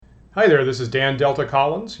Hi there, this is Dan Delta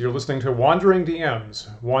Collins. You're listening to Wandering DMs.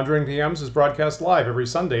 Wandering DMs is broadcast live every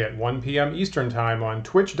Sunday at 1 p.m. Eastern Time on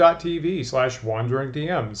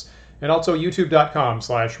twitch.tv/wanderingdms and also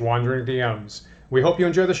youtube.com/wanderingdms. We hope you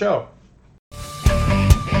enjoy the show.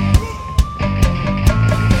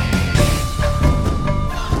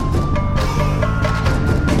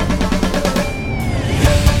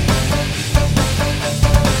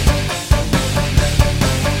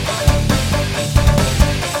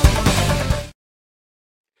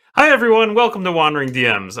 Hi everyone, welcome to Wandering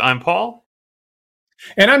DMs. I'm Paul.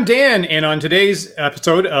 And I'm Dan, and on today's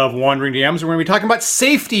episode of Wandering DMs, we're going to be talking about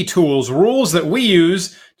safety tools, rules that we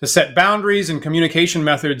use to set boundaries and communication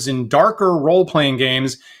methods in darker role-playing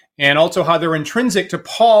games, and also how they're intrinsic to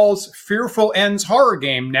Paul's Fearful Ends horror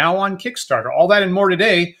game, now on Kickstarter. All that and more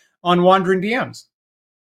today on Wandering DMs.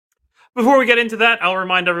 Before we get into that, I'll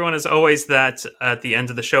remind everyone, as always, that at the end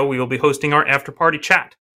of the show, we will be hosting our after-party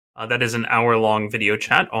chat. That is an hour-long video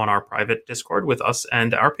chat on our private Discord with us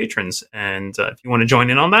and our patrons. And if you want to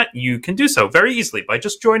join in on that, you can do so very easily by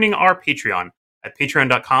just joining our Patreon at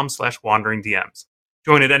patreon.com/wanderingdms.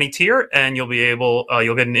 Join at any tier, and you'll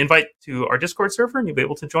get an invite to our Discord server, and you'll be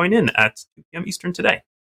able to join in at 2 p.m. Eastern today.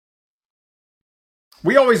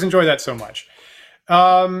 We always enjoy that so much.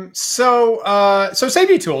 So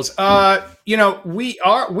safety tools. We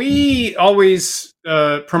always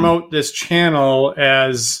promote this channel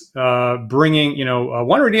as bringing,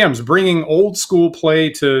 Wandering DMs, bringing old school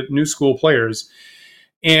play to new school players,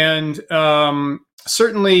 and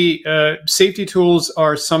certainly safety tools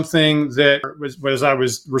are something that as I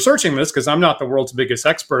was researching this, because I'm not the world's biggest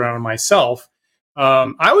expert on it myself,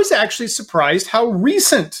 I was actually surprised how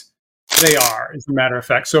recent they are, as a matter of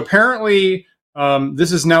fact. So apparently,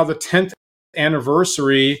 this is now the 10th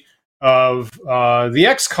anniversary of the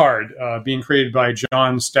X card being created by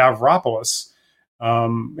John Stavropoulos.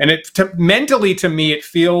 And mentally, to me, it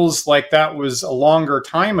feels like that was a longer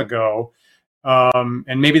time ago.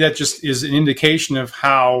 And maybe that just is an indication of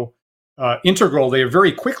how integral they have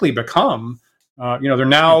very quickly become. They're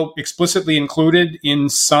now explicitly included in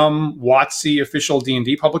some WotC official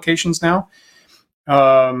D&D publications now.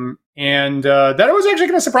 And that was actually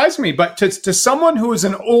going to surprise me. But to someone who is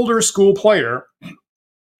an older school player,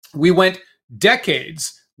 we went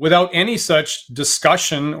decades without any such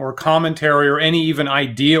discussion or commentary or any even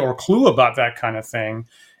idea or clue about that kind of thing.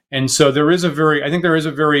 And so there is a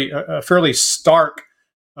fairly stark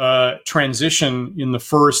transition in the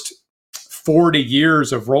first 40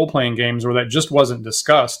 years of role-playing games where that just wasn't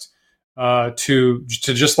discussed to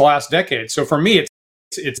just the last decade. So for me,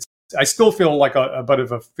 it's I still feel like a bit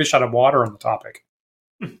of a fish out of water on the topic.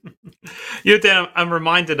 Dan, I'm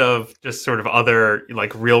reminded of just sort of other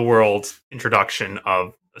like real world introduction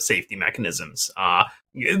of safety mechanisms.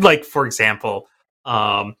 Like, for example,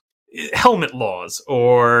 helmet laws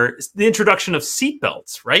or the introduction of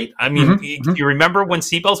seatbelts, right? I mean, do you remember when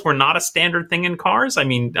seatbelts were not a standard thing in cars? I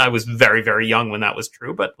mean, I was very, very young when that was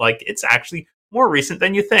true, but like it's actually more recent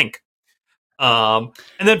than you think. And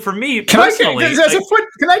then for me personally,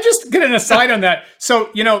 can I just get an aside on that?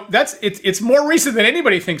 So, it's more recent than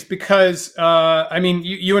anybody thinks because,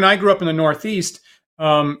 you and I grew up in the Northeast.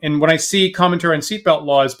 And when I see commentary on seatbelt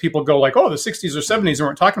laws, people go like, oh, the 60s or 70s, and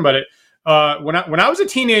weren't talking about it. When I was a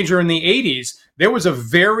teenager in the 80s, there was a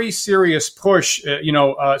very serious push,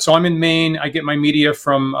 so I'm in Maine. I get my media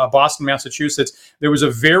from Boston, Massachusetts. There was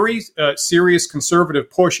a very serious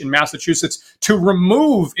conservative push in Massachusetts to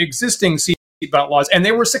remove existing seatbelt laws, and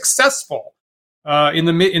they were successful in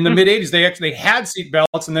the mid 80s. They actually had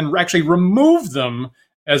seatbelts and then actually removed them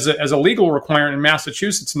as a legal requirement in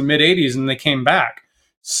Massachusetts in the mid 80s, and they came back.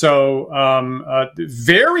 So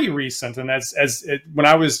very recent, and when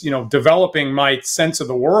I was developing my sense of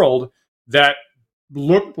the world, that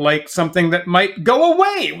looked like something that might go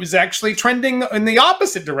away. It was actually trending in the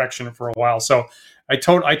opposite direction for a while. So I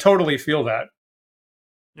totally feel that.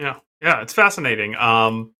 Yeah, it's fascinating.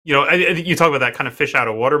 You talk about that kind of fish out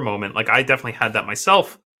of water moment. Like I definitely had that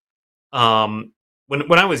myself. When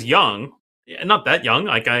I was young, not that young,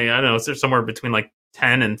 like I don't know, it's somewhere between like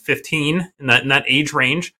 10 and 15 in that age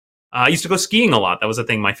range. I used to go skiing a lot. That was a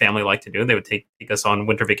thing my family liked to do. They would take us on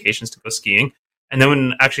winter vacations to go skiing. And then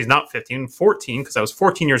when actually not 15, 14, because I was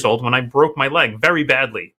 14 years old when I broke my leg very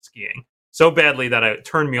badly skiing. So badly that it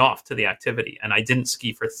turned me off to the activity. And I didn't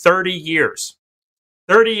ski for 30 years.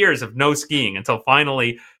 30 years of no skiing until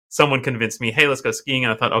finally someone convinced me, hey, let's go skiing.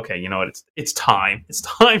 And I thought, okay, you know what? It's time. It's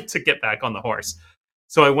time to get back on the horse.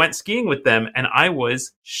 So I went skiing with them, and I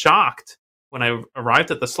was shocked when I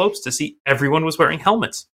arrived at the slopes to see everyone was wearing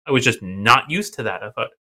helmets. I was just not used to that. I thought,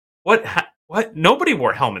 what? Nobody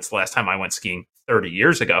wore helmets last time I went skiing 30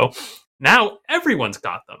 years ago. Now everyone's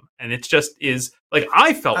got them. And it just is like,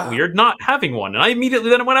 I felt weird not having one. And I immediately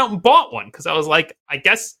then went out and bought one because I was like, I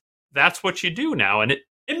guess that's what you do now. And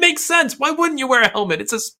it makes sense. Why wouldn't you wear a helmet?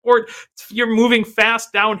 It's a sport. You're moving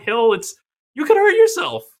fast downhill. You could hurt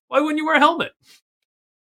yourself. Why wouldn't you wear a helmet?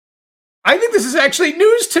 I think this is actually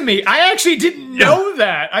news to me. I actually didn't know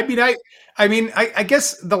that. I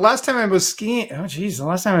guess the last time I was skiing, the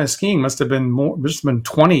last time I was skiing must have been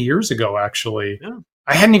 20 years ago, actually. Yeah.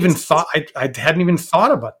 I hadn't even thought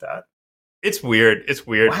about that. It's weird. It's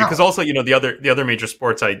weird because also, the other major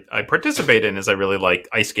sports I participate in is I really like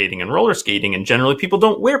ice skating and roller skating, and generally people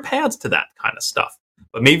don't wear pads to that kind of stuff.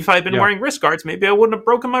 But maybe if I had been wearing wrist guards, maybe I wouldn't have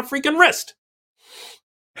broken my freaking wrist.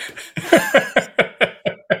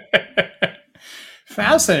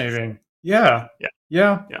 Fascinating. Yeah.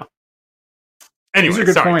 Anyway,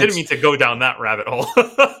 sorry, didn't mean to go down that rabbit hole.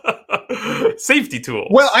 Safety tools.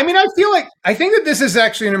 Well, I think that this is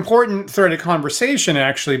actually an important thread of conversation,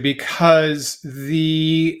 actually, because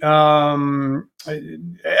I'm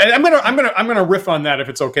gonna riff on that if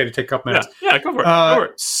it's okay to take a couple minutes. Yeah, go for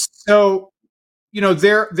it. So,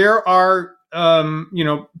 there are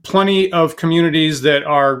plenty of communities that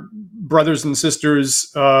are brothers and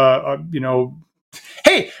sisters.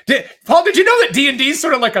 Hey, Paul, did you know that D&D is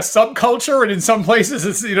sort of like a subculture, and in some places,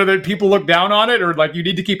 it's that people look down on it, or like you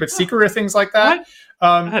need to keep it secret, or things like that.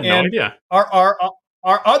 I had no idea. Our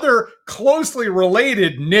other closely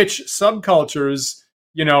related niche subcultures,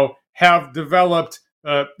 have developed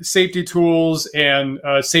safety tools and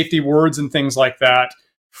safety words and things like that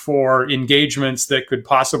for engagements that could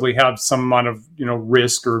possibly have some amount of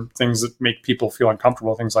risk or things that make people feel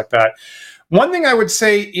uncomfortable, things like that. One thing I would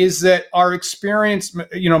say is that our experience,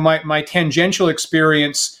 my tangential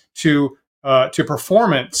experience to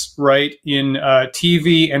performance, right, in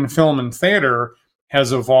TV and film and theater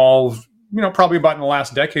has evolved, probably about in the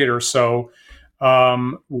last decade or so,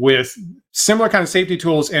 with similar kind of safety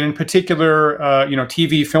tools, and in particular,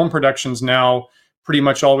 TV film productions now pretty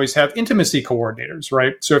much always have intimacy coordinators,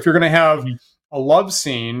 right? So if you're going to have a love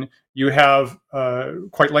scene, you have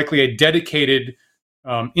quite likely a dedicated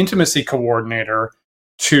intimacy coordinator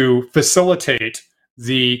to facilitate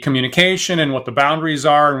the communication and what the boundaries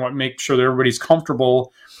are and what makes sure that everybody's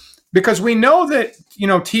comfortable. Because we know that,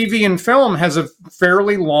 TV and film has a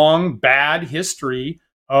fairly long, bad history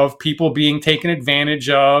of people being taken advantage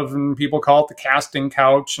of, and people call it the casting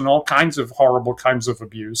couch and all kinds of horrible kinds of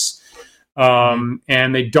abuse. And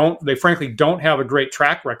they frankly don't have a great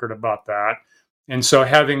track record about that. And so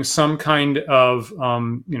having some kind of,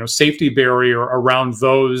 safety barrier around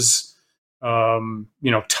those,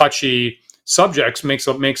 touchy subjects makes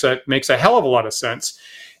a hell of a lot of sense.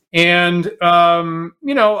 And,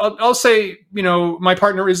 I'll say, my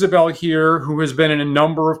partner Isabel here, who has been in a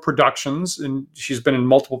number of productions, and she's been in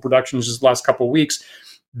multiple productions just the last couple of weeks,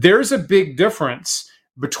 there's a big difference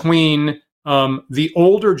between the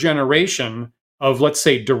older generation of, let's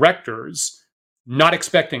say, directors not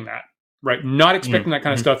expecting that. Right. Not expecting that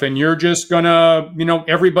kind of stuff. And you're just gonna,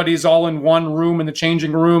 everybody's all in one room in the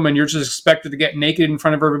changing room, and you're just expected to get naked in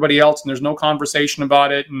front of everybody else, and there's no conversation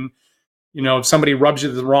about it. And, if somebody rubs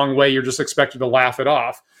you the wrong way, you're just expected to laugh it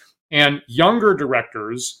off. And younger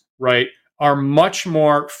directors, right, are much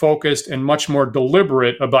more focused and much more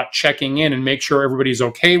deliberate about checking in and make sure everybody's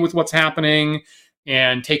okay with what's happening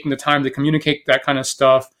and taking the time to communicate that kind of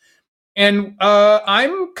stuff. And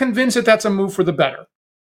I'm convinced that that's a move for the better.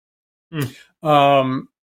 It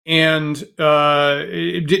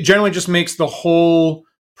generally just makes the whole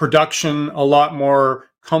production a lot more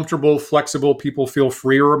comfortable, flexible. People feel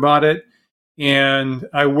freer about it. And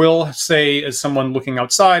I will say, as someone looking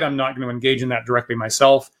outside, I'm not going to engage in that directly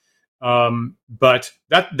myself. But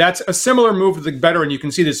that's a similar move to the better. And you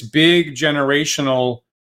can see this big generational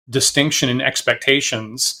distinction in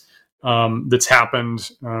expectations that's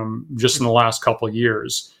happened just in the last couple of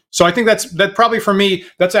years. So I think that probably for me,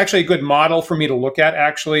 that's actually a good model for me to look at,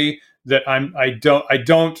 actually, that I'm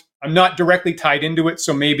not directly tied into it.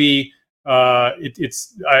 So maybe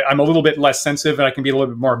I'm a little bit less sensitive, and I can be a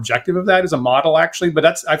little bit more objective of that as a model, actually.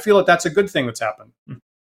 But I feel that's a good thing that's happened.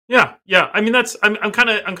 Yeah. I mean, I'm kind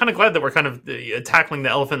of glad that we're kind of tackling the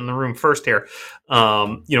elephant in the room first here.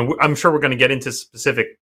 I'm sure we're going to get into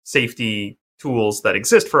specific safety tools that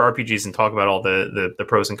exist for RPGs and talk about all the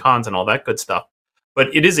pros and cons and all that good stuff.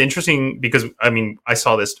 But it is interesting because, I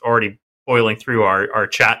saw this already boiling through our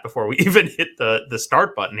chat before we even hit the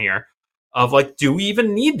start button here of like, do we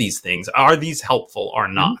even need these things? Are these helpful or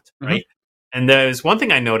not? Mm-hmm. Right. And there's one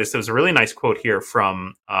thing I noticed. There was a really nice quote here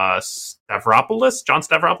from John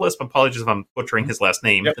Stavropoulos. Apologies if I'm butchering his last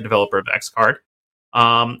name, the developer of X-Card.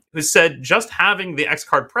 who said just having the X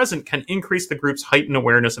card present can increase the group's heightened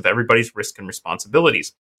awareness of everybody's risk and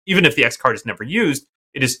responsibilities. Even if the X card is never used,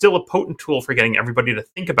 it is still a potent tool for getting everybody to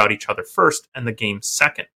think about each other first and the game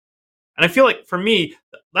second. And I feel like for me,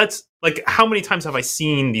 that's like, how many times have I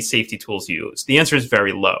seen these safety tools used? The answer is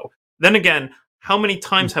very low. Then again, how many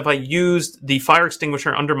times have I used the fire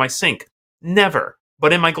extinguisher under my sink? Never.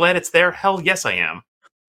 But am I glad it's there? Hell yes, I am.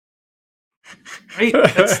 Right?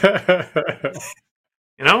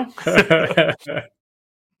 You know?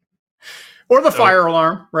 Or the fire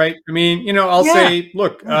alarm, right? I mean, I'll say,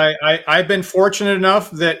 look, I've been fortunate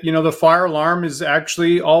enough that, the fire alarm is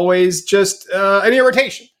actually always just an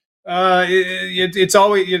irritation. It's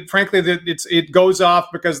always, frankly, it goes off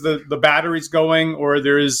because the battery's going, or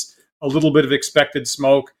there is a little bit of expected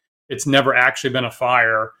smoke. It's never actually been a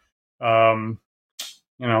fire, but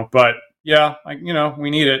yeah, we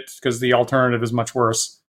need it because the alternative is much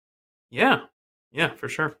worse. Yeah, for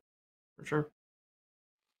sure.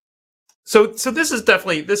 So this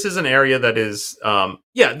is an area that is,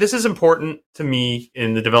 this is important to me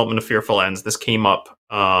in the development of Fearful Ends. This came up.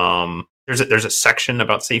 There's a section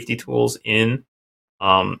about safety tools in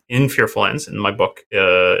Fearful Ends in my book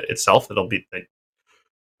itself. It'll be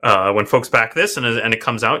when folks back this and it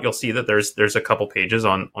comes out, you'll see that there's a couple pages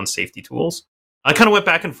on safety tools. I kind of went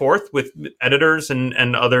back and forth with editors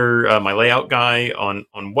and other my layout guy on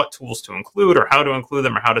what tools to include or how to include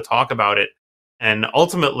them or how to talk about it. And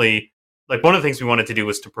ultimately, like, one of the things we wanted to do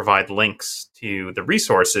was to provide links to the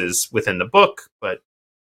resources within the book, but it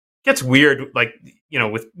gets weird. Like,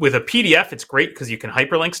 with a PDF, it's great because you can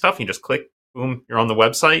hyperlink stuff. You just click, boom, you're on the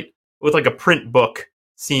website. With like a print book,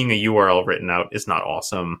 seeing a URL written out is not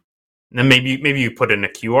awesome. And then maybe you put in a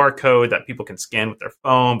QR code that people can scan with their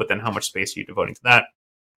phone, but then how much space are you devoting to that?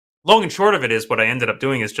 Long and short of it is, what I ended up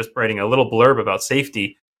doing is just writing a little blurb about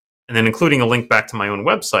safety and then including a link back to my own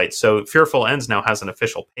website. So Fearful Ends now has an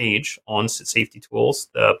official page on safety tools,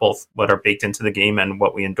 both what are baked into the game and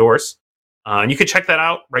what we endorse. And you can check that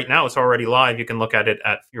out right now. It's already live. You can look at it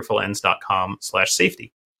at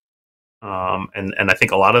fearfulends.com/safety. And I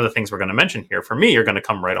think a lot of the things we're going to mention here, for me, are going to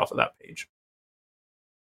come right off of that page.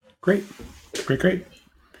 Great. And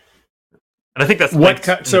I think that's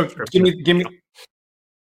so. Give me.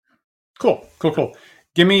 Cool.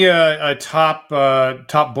 Give me a top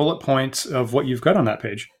bullet points of what you've got on that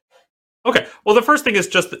page. Okay. Well, the first thing is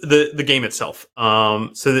just the game itself.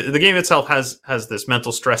 So the game itself has this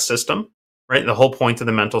mental stress system, right? The whole point of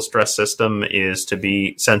the mental stress system is to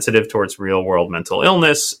be sensitive towards real world mental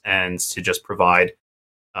illness and to just provide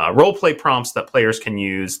role play prompts that players can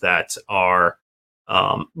use that are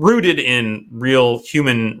rooted in real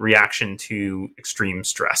human reaction to extreme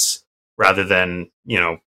stress, rather than,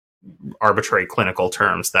 arbitrary clinical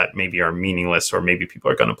terms that maybe are meaningless or maybe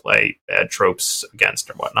people are going to play bad tropes against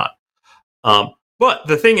or whatnot. But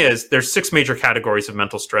the thing is, there's 6 major categories of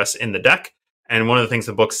mental stress in the deck. And one of the things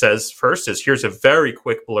the book says first is, here's a very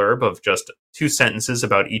quick blurb of just 2 sentences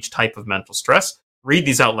about each type of mental stress. Read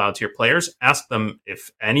these out loud to your players. Ask them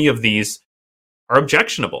if any of these are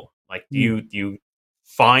objectionable. Like, do you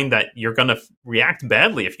find that you're going to react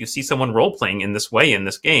badly if you see someone role-playing in this way in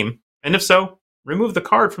this game? And if so, remove the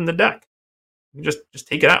card from the deck. You just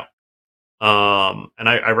take it out. And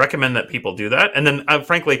I recommend that people do that. And then,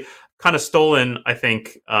 frankly, kind of stolen, I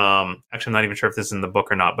think, actually, I'm not even sure if this is in the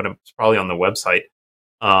book or not, but it's probably on the website.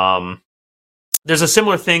 There's a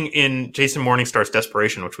similar thing in Jason Morningstar's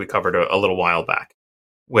Desperation, which we covered a little while back,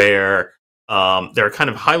 where there are kind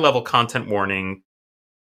of high-level content warning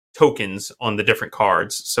tokens on the different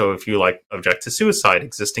cards. So if you object to suicide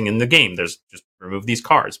existing in the game, there's just remove these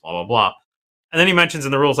cards, blah, blah, blah. And then he mentions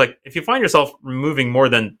in the rules, if you find yourself removing more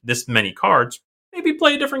than this many cards, maybe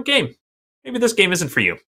play a different game. Maybe this game isn't for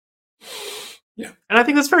you. Yeah. And I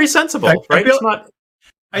think that's very sensible, right?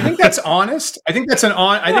 I think that's honest. I think that's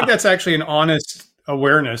I think that's actually an honest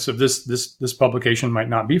awareness of this publication might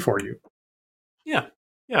not be for you. Yeah.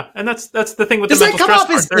 Yeah. And that's the thing with Does the that mental come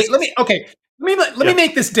stress off as Let me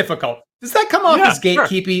make this difficult. Does that come off as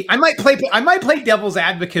gatekeepy? Sure. I might play devil's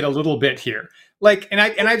advocate a little bit here.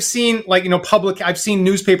 I've seen I've seen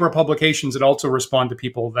newspaper publications that also respond to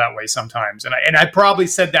people that way sometimes. And I probably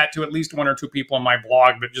said that to at least 1 or 2 people on my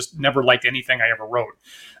blog that just never liked anything I ever wrote.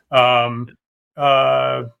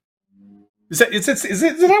 Is it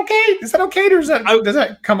okay? Is that okay? Or does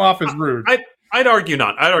that come off as rude? I'd argue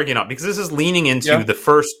not. Because this is leaning into the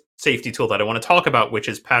first safety tool that I want to talk about, which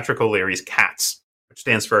is Patrick O'Leary's CATS, which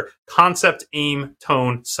stands for Concept, Aim,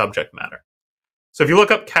 Tone, Subject Matter. So if you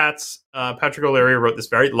look up CATS, Patrick O'Leary wrote this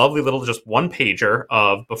very lovely little just 1-pager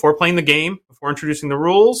of, before playing the game, before introducing the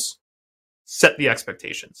rules, set the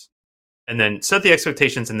expectations. and then set the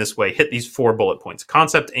expectations in this way. Hit these 4 bullet points: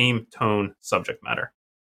 concept, aim, tone, subject matter.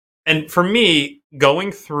 And for me,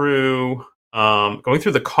 going through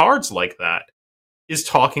the cards like that is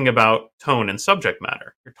talking about tone and subject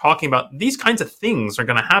matter. You're talking about these kinds of things are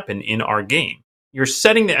going to happen in our game. You're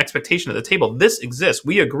setting the expectation at the table. This exists.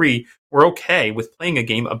 We agree. We're okay with playing a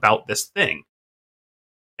game about this thing.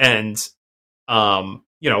 And,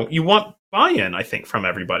 you want buy-in, I think, from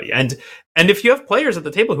everybody. And if you have players at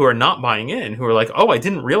the table who are not buying in, who are like, oh, I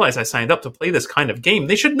didn't realize I signed up to play this kind of game,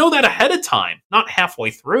 they should know that ahead of time, not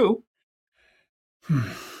halfway through.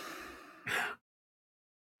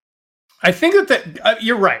 I think that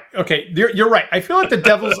you're right. Okay, you're right. I feel like the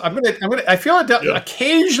devil's. I feel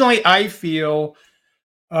occasionally. I feel.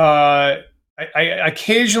 I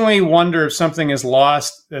occasionally wonder if something is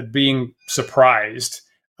lost at being surprised.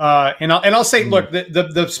 And I'll say, look,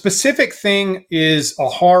 the specific thing is a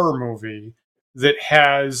horror movie that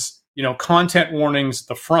has content warnings at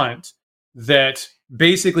the front that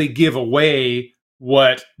basically give away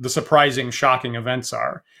what the surprising, shocking events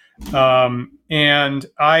are. And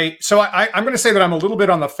I'm going to say that I'm a little bit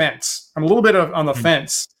on the fence. I'm a little bit on the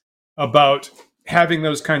fence about having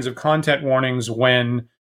those kinds of content warnings when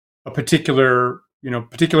a particular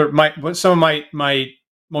some of my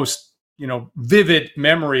most vivid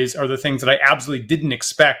memories are the things that I absolutely didn't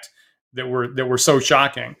expect that were so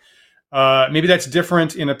shocking. Maybe that's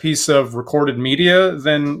different in a piece of recorded media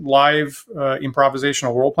than live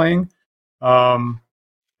improvisational role playing. I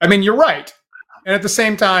mean, you're right. And at the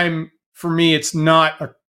same time, for me, it's not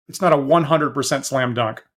a 100% slam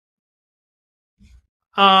dunk.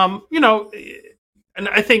 And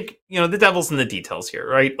I think, the devil's in the details here,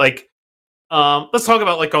 right? Like, let's talk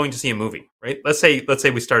about like going to see a movie, right? Let's say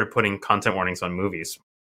we started putting content warnings on movies.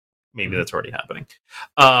 Maybe that's already happening.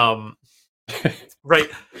 Right.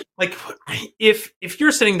 Like if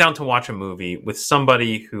you're sitting down to watch a movie with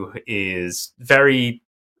somebody who is very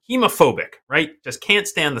hemophobic, right? Just can't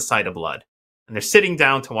stand the sight of blood. And they're sitting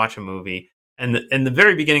down to watch a movie, and the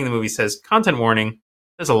very beginning of the movie says, content warning,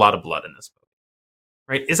 there's a lot of blood in this movie.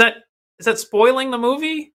 Right? Is that spoiling the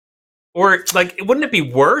movie? Or like, wouldn't it be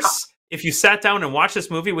worse if you sat down and watched this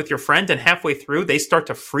movie with your friend and halfway through they start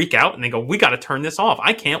to freak out and they go, we got to turn this off.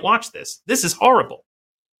 I can't watch this. This is horrible.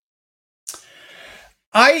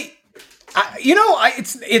 I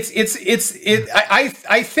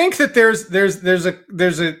think that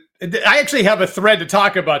there's a I actually have a thread to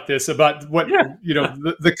talk about this, about what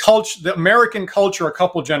the culture, the American culture, a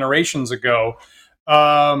couple generations ago.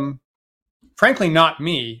 Frankly, not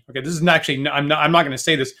me. Okay, this is actually. I'm not going to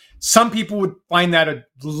say this. Some people would find that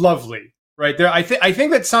lovely, right? There, I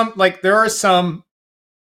think that there are some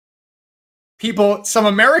people, some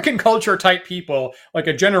American culture type people, like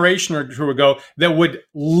a generation or two ago, that would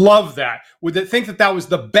love that. Would think that was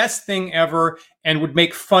the best thing ever, and would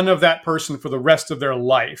make fun of that person for the rest of their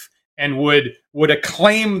life, and would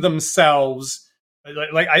acclaim themselves.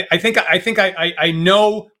 Like I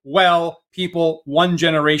know people one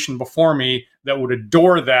generation before me that would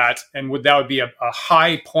adore that, and that would be a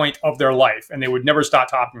high point of their life, and they would never stop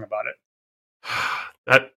talking about it.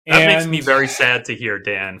 That makes me very sad to hear,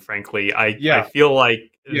 Dan. Frankly, I feel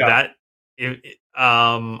like that.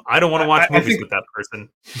 I don't want to watch movies with that person.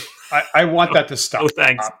 I want that to stop. Oh,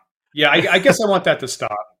 thanks. Yeah, I guess I want that to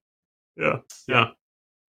stop. Yeah.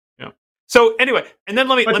 So anyway, and then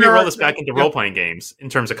let me roll this back into role-playing games in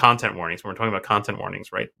terms of content warnings. When we're talking about content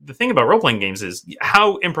warnings, right? The thing about role-playing games is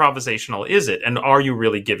how improvisational is it, and are you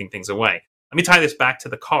really giving things away? Let me tie this back to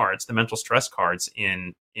the cards, the mental stress cards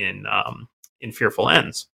in Fearful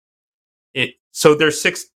Ends. So there's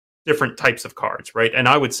 6 different types of cards, right? And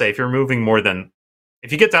I would say if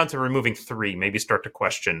you get down to removing 3, maybe start to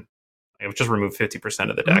question. I would just remove 50%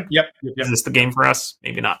 of the deck. Yep. Is this the game for us?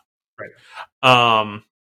 Maybe not. Right.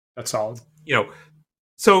 That's solid.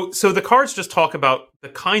 So the cards just talk about the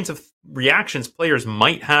kinds of reactions players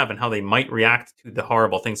might have and how they might react to the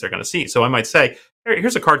horrible things they're going to see. So I might say,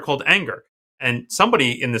 here's a card called Anger. And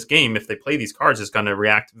somebody in this game, if they play these cards, is going to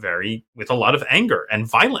react with a lot of anger and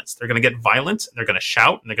violence. They're going to get violent, and they're going to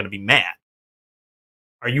shout, and they're going to be mad.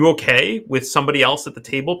 Are you okay with somebody else at the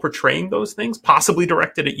table portraying those things, possibly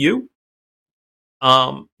directed at you?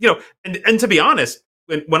 And to be honest,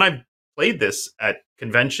 when I've played this at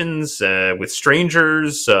conventions, with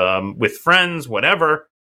strangers, with friends, whatever,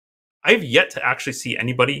 I've yet to actually see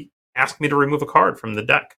anybody ask me to remove a card from the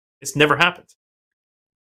deck. It's never happened.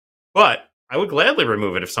 But I would gladly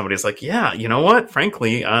remove it if somebody's like, yeah, you know what?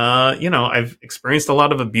 Frankly, I've experienced a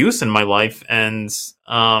lot of abuse in my life, and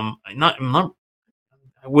I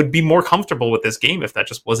would be more comfortable with this game if that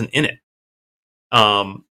just wasn't in it.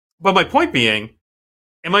 But my point being,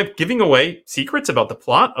 am I giving away secrets about the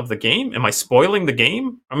plot of the game? Am I spoiling the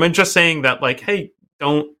game? Am I just saying that, like, hey,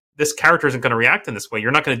 don't, this character isn't going to react in this way.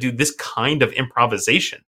 You're not going to do this kind of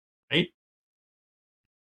improvisation, right?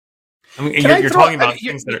 I mean, you're talking about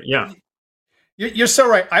things that are, yeah. You're so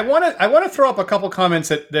right. I want to throw up a couple comments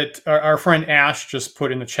that our friend Ash just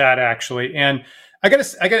put in the chat, actually, and I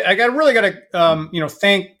really gotta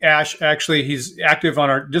thank Ash. Actually, he's active on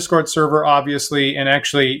our Discord server, obviously, and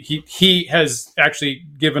actually he has actually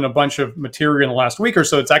given a bunch of material in the last week or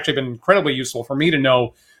so. It's actually been incredibly useful for me to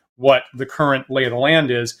know what the current lay of the land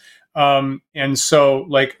is. And so,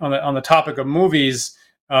 like on the topic of movies.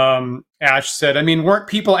 Ash said, I mean, weren't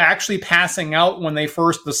people actually passing out when they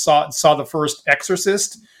first saw the first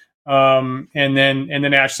Exorcist? And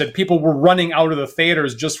then Ash said people were running out of the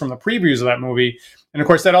theaters just from the previews of that movie. And of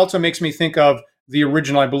course, that also makes me think of the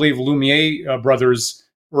original, I believe, Lumiere brothers'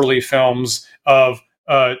 early films of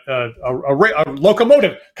a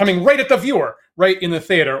locomotive coming right at the viewer, right in the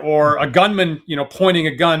theater, or a gunman, pointing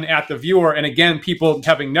a gun at the viewer. And again, people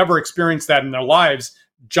having never experienced that in their lives,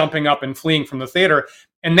 jumping up and fleeing from the theater.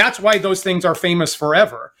 And that's why those things are famous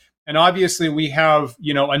forever. And obviously we have,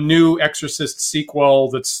 a new Exorcist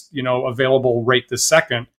sequel that's, available right this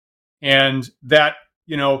second. And that,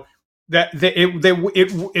 and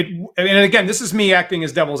again, this is me acting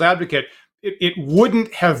as devil's advocate. It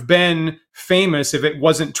wouldn't have been famous if it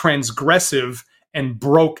wasn't transgressive and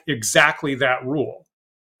broke exactly that rule.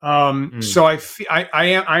 So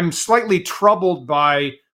I'm slightly troubled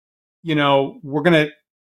by,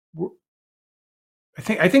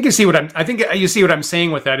 I think you see what I'm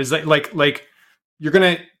saying with that is like you're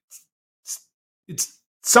gonna,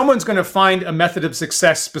 someone's gonna find a method of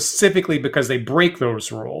success specifically because they break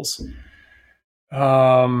those rules,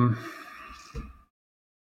 and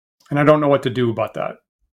I don't know what to do about that.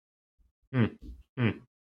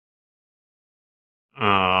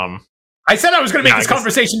 I said I was going to make this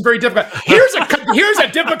conversation very difficult. Here's a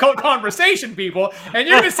difficult conversation, people, and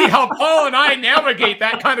you're going to see how Paul and I navigate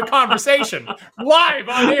that kind of conversation live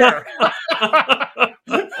on air.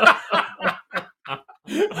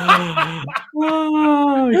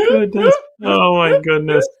 Oh my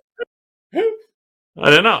goodness.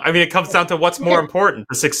 I don't know. I mean, it comes down to what's more important: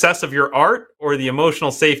 the success of your art or the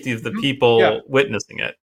emotional safety of the people witnessing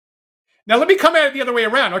it. Now, let me come at it the other way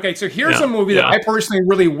around. Okay, so here's a movie that I personally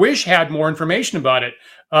really wish had more information about it.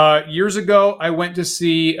 Years ago, I went to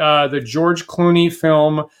see the George Clooney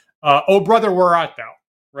film, Oh Brother, Where Art Thou?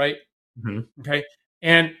 Right? Mm-hmm. Okay,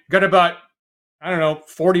 and got about,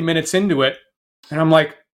 40 minutes into it, and I'm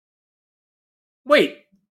like, wait,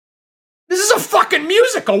 this is a fucking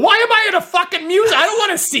musical. Why am I in a fucking musical? I don't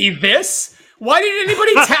want to see this. Why did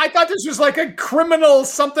anybody I thought this was like a criminal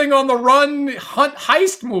something on the run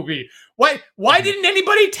heist movie. Why didn't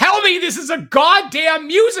anybody tell me this is a goddamn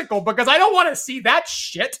musical? Because I don't want to see that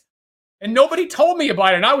shit. And nobody told me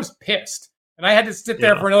about it, and I was pissed. And I had to sit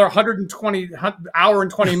there for another 120 hour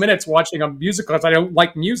and 20 minutes watching a musical because I don't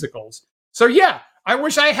like musicals. So yeah, I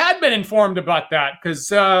wish I had been informed about that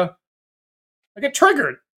because I get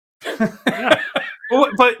triggered.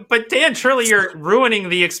 But Dan, surely you're ruining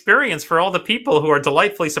the experience for all the people who are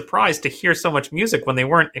delightfully surprised to hear so much music when they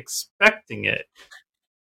weren't expecting it.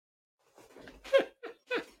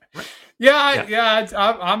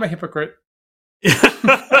 I'm a hypocrite.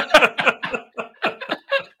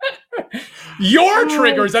 Your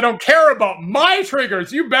triggers, I don't care about my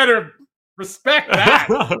triggers. You better respect that.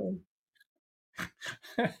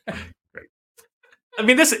 I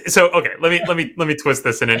mean, let me twist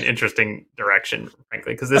this in an interesting direction,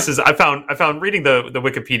 frankly, because this is I found reading the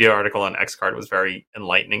Wikipedia article on X-Card was very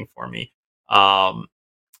enlightening for me.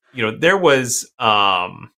 There was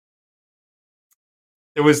some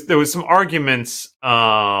arguments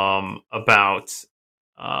about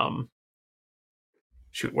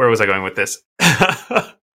where was I going with this?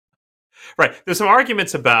 Right, there's some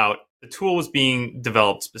arguments about the tool was being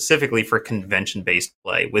developed specifically for convention-based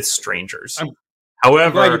play with strangers.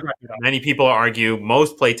 However, many people argue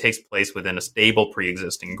most play takes place within a stable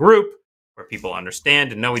pre-existing group where people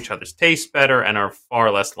understand and know each other's tastes better and are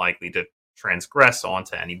far less likely to transgress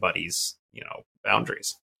onto anybody's,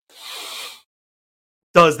 boundaries.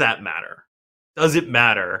 Does that matter? Does it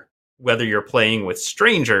matter whether you're playing with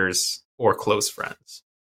strangers or close friends?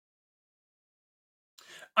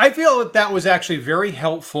 I feel that was actually very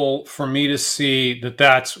helpful for me to see that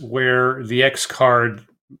that's where the X-Card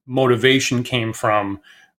motivation came from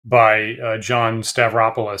by John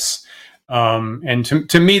Stavropoulos. And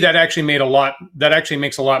to me, that actually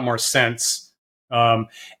makes a lot more sense. And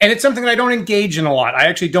it's something that I don't engage in a lot. I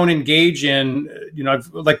actually don't engage in, I've,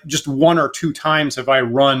 like just one or two times have I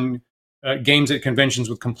run games at conventions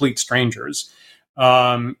with complete strangers.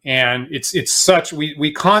 And it's such,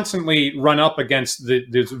 we constantly run up against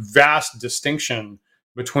this vast distinction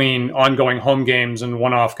between ongoing home games and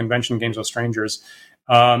one-off convention games with strangers.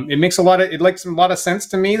 It makes a lot of sense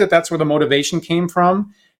to me that that's where the motivation came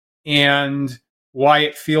from, and why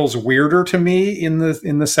it feels weirder to me in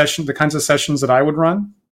the session, the kinds of sessions that I would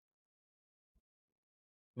run.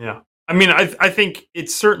 Yeah. I mean, I think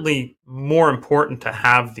it's certainly more important to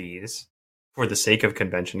have these for the sake of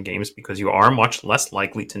convention games, because you are much less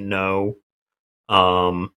likely to know,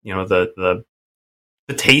 the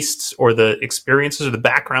tastes or the experiences or the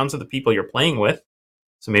backgrounds of the people you're playing with.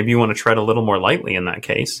 So maybe you want to tread a little more lightly in that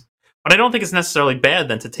case. But I don't think it's necessarily bad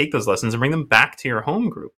then to take those lessons and bring them back to your home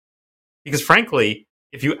group. Because frankly,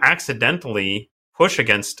 if you accidentally push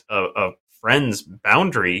against a friend's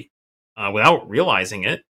boundary without realizing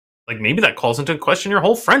it, like maybe that calls into question your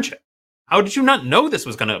whole friendship. How did you not know this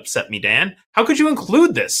was going to upset me, Dan? How could you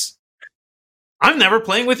include this? I'm never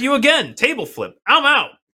playing with you again. Table flip. I'm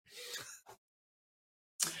out.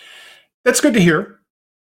 That's good to hear.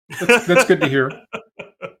 That's good to hear.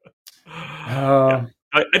 Yeah.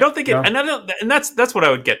 I don't think it, yeah. And that's what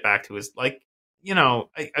I would get back to is like,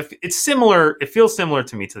 it's similar. It feels similar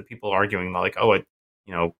to me to the people arguing like,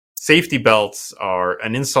 safety belts are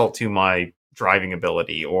an insult to my driving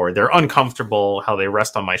ability, or they're uncomfortable how they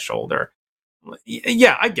rest on my shoulder.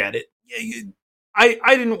 Yeah, I get it. I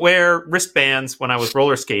didn't wear wristbands when I was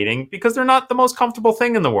roller skating because they're not the most comfortable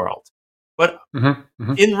thing in the world. But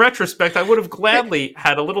in retrospect, I would have gladly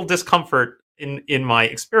had a little discomfort in my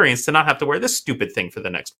experience to not have to wear this stupid thing for the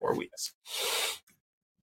next 4 weeks.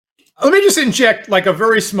 Let me just inject like a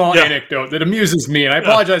very small anecdote that amuses me, and I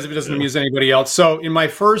apologize if it doesn't amuse anybody else. So in my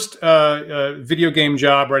first video game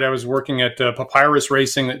job, right, I was working at Papyrus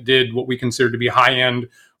Racing that did what we considered to be high-end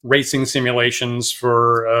racing simulations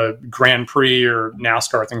for Grand Prix or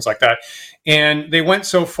NASCAR, things like that. And they went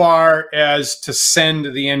so far as to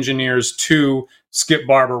send the engineers to Skip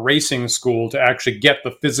Barber Racing School to actually get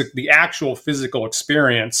the actual physical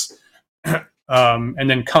experience, and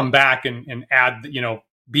then come back and add,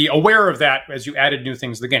 be aware of that as you added new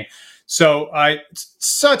things to the game. So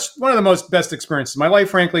such one of the most best experiences of my life,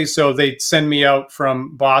 frankly. So they send me out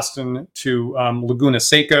from Boston to Laguna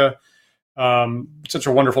Seca, such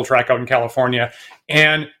a wonderful track out in California.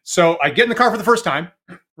 And so I get in the car for the first time,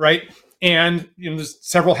 right? And there's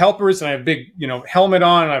several helpers, and I have a big, helmet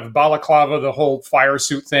on, and I have a balaclava, the whole fire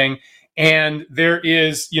suit thing. And there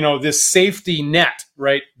is, this safety net,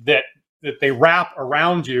 right, that they wrap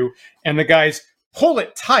around you, and the guys pull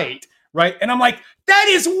it tight, right? And I'm like, that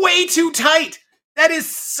is way too tight. That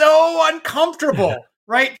is so uncomfortable,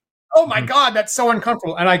 right? Oh my God, that's so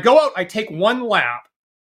uncomfortable. And I go out, I take one lap,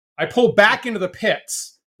 I pull back into the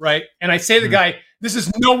pits, right? And I say to the guy, this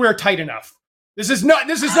is nowhere tight enough. This is not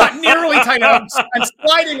nearly tight enough. I'm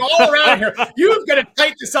sliding all around here. You've got to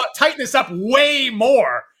tighten this up way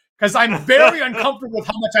more, because I'm very uncomfortable with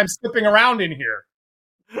how much I'm slipping around in here.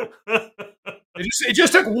 It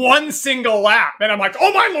just took one single lap, and I'm like,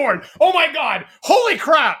 oh my Lord, oh my God, holy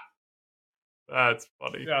crap. That's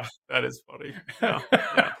funny. Yeah. That is funny. Yeah.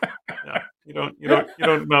 Yeah. You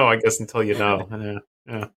don't know, I guess, until you know.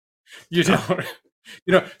 Yeah. You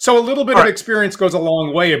don't. So a little bit of experience goes a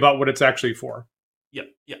long way about what it's actually for. Yeah.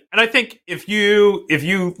 And I think if you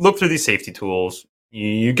look through these safety tools,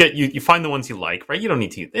 you find the ones you like, right? You don't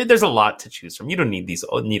need to. There's a lot to choose from. You don't need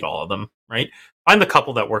need all of them, right? Find the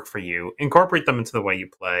couple that work for you. Incorporate them into the way you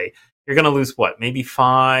play. You're going to lose maybe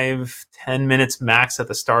 5-10 minutes max at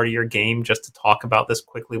the start of your game just to talk about this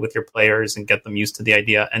quickly with your players and get them used to the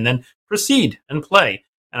idea, and then proceed and play.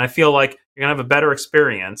 And I feel like you're going to have a better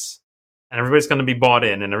experience, and everybody's going to be bought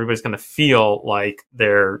in, and everybody's going to feel like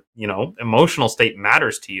their, emotional state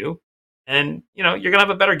matters to you. And, you're going to have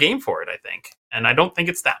a better game for it, I think. And I don't think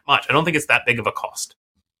it's that much. I don't think it's that big of a cost.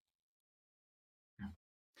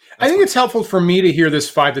 I think it's helpful for me to hear this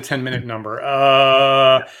 5 to 10 minute number.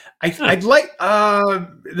 I'd like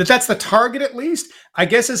that's the target, at least. I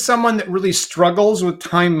guess as someone that really struggles with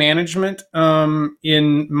time management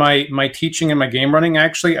in my teaching and my game running,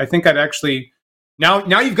 actually, I think I'd actually now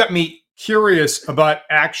you've got me curious about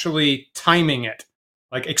actually timing it,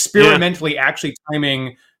 like experimentally actually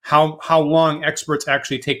timing how long experts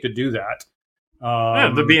actually take to do that.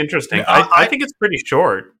 That'd be interesting. I think it's pretty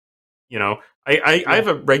short. I have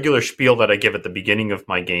a regular spiel that I give at the beginning of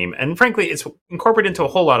my game, and frankly, it's incorporated into a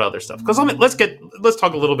whole lot of other stuff. Because let's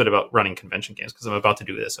talk a little bit about running convention games, because I'm about to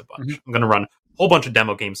do this a bunch. I'm going to run a whole bunch of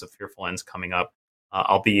demo games of Fearful Ends coming up.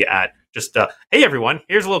 I'll be at just, hey everyone,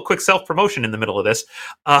 here's a little quick self-promotion in the middle of this.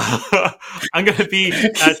 I'm going to be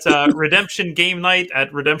at Redemption Game Night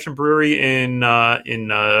at Redemption Brewery in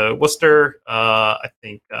Worcester. I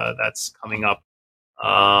think that's coming up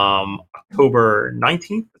October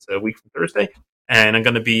 19th. It's a week from Thursday. And I'm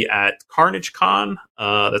going to be at Carnage Con.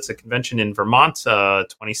 That's a convention in Vermont,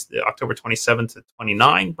 October 27th to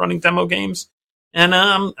 29, running demo games. And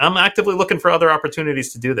I'm actively looking for other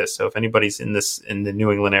opportunities to do this. So if anybody's in the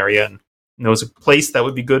New England area and knows a place that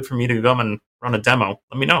would be good for me to come and run a demo,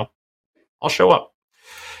 let me know. I'll show up.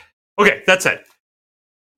 Okay, that's it.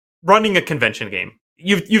 Running a convention game.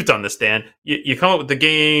 You've done this, Dan. You come up with the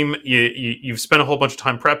game. You've spent a whole bunch of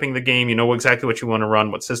time prepping the game. You know exactly what you want to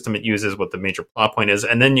run, what system it uses, what the major plot point is,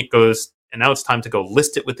 and then it goes. And now it's time to go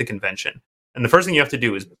list it with the convention. And the first thing you have to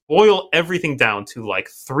do is boil everything down to like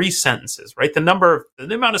 3 sentences. Right, the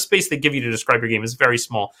amount of space they give you to describe your game is very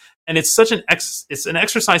small, and it's such it's an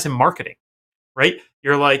exercise in marketing. Right,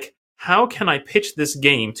 you're like, how can I pitch this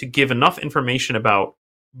game to give enough information about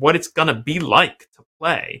what it's gonna be like to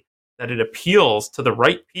play, that it appeals to the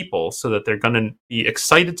right people so that they're going to be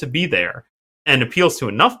excited to be there, and appeals to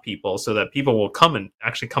enough people so that people will come and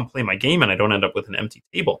actually come play my game and I don't end up with an empty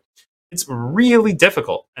table. It's really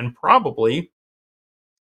difficult, and probably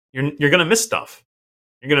you're going to miss stuff.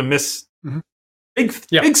 You're going to miss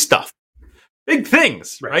big stuff, big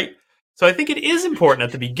things, right? So I think it is important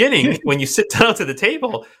at the beginning when you sit down to the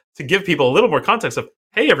table to give people a little more context of,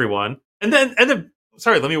 hey, everyone, and then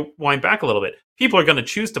sorry, let me wind back a little bit. People are going to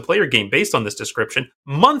choose to play your game based on this description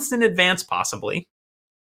months in advance, possibly.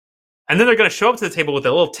 And then they're going to show up to the table with a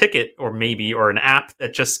little ticket or an app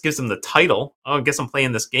that just gives them the title. Oh, I guess I'm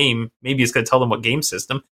playing this game. Maybe it's going to tell them what game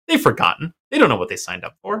system. They've forgotten. They don't know what they signed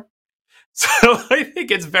up for. So I think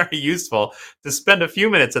it's very useful to spend a few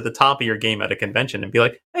minutes at the top of your game at a convention and be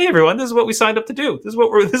like, hey, everyone, this is what we signed up to do. This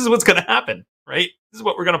is what's going to happen, right? This is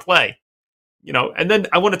what we're going to play. And then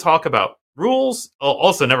I want to talk about rules.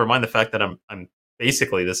 Also, never mind the fact that I'm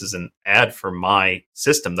basically, this is an ad for my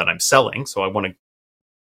system that I'm selling. So I'm going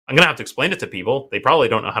to have to explain it to people. They probably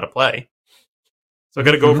don't know how to play. So I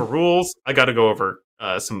got to go over rules. I got to go over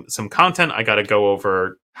some content. I got to go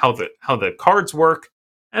over how the cards work,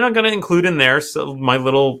 and I'm going to include in there my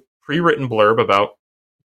little pre-written blurb about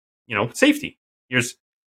safety. Here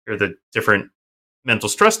are the different mental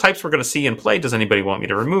stress types we're going to see in play. Does anybody want me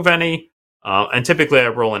to remove any? And typically I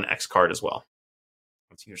roll an X card as well.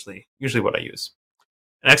 That's usually what I use.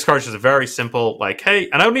 An X card is just a very simple, like, hey,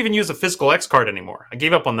 and I don't even use a physical X card anymore. I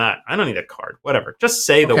gave up on that. I don't need a card. Whatever. Just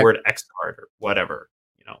say the word X card or whatever.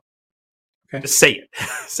 Okay. Just say it.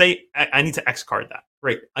 Say, I need to X card that.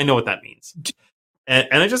 Great. I know what that means. And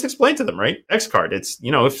I just explained to them, right? X card. It's,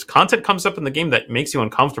 if content comes up in the game that makes you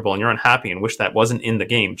uncomfortable and you're unhappy and wish that wasn't in the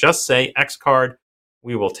game, just say X card.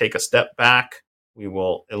 We will take a step back. We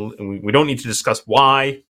don't need to discuss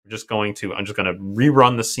why. I'm just going to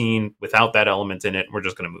rerun the scene without that element in it. And we're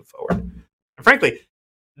just going to move forward. And frankly,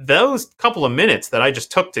 those couple of minutes that I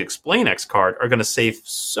just took to explain X card are going to save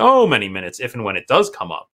so many minutes if and when it does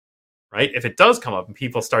come up, right? If it does come up and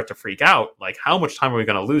people start to freak out, like, how much time are we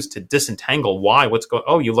going to lose to disentangle what's going,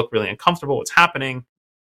 oh, you look really uncomfortable. What's happening?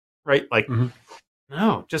 Right? Like,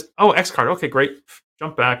 no, just, oh, X card. Okay, great.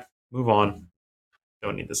 Jump back, move on.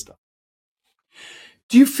 Don't need this stuff.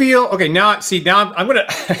 Do you feel okay now? I'm gonna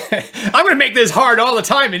I'm gonna make this hard all the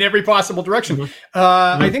time in every possible direction.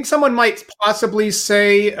 I think someone might possibly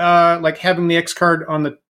say like having the X card on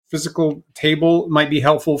the physical table might be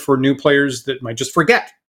helpful for new players that might just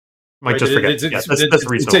forget. That's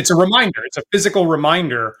reasonable. It's a reminder. It's a physical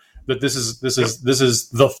reminder that this is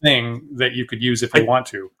the thing that you could use if you want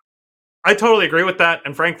to. I totally agree with that.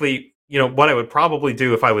 And frankly, what I would probably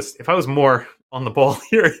do if I was more on the ball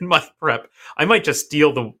here in my prep, I might just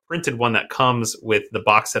steal the printed one that comes with the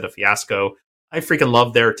box set of Fiasco. I freaking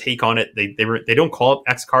love their take on it. They don't call it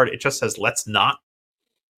X card. It just says "Let's not."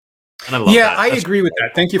 And I love that. I agree with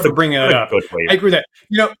that. Thank you for bringing it up. I agree with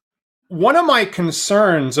that. One of my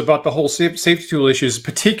concerns about the whole safety tool issues,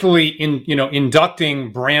 particularly in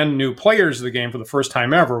inducting brand new players to the game for the first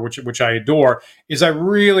time ever, which I adore, is I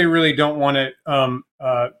really, really don't want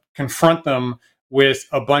to confront them with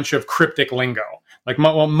a bunch of cryptic lingo. Like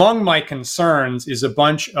among my concerns is a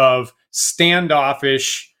bunch of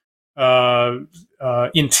standoffish,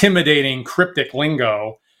 intimidating cryptic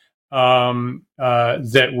lingo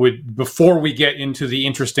that would, before we get into the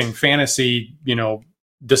interesting fantasy,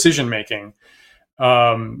 decision making,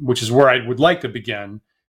 which is where I would like to begin.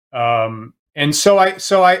 And so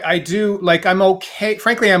I do like, I'm okay.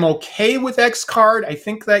 Frankly, I'm okay with X card. I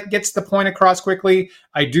think that gets the point across quickly.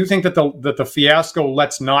 I do think that the Fiasco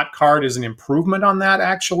Let's Not card is an improvement on that.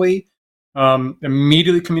 Actually,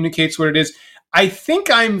 immediately communicates what it is. I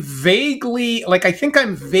think I'm vaguely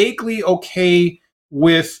okay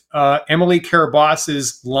with Emily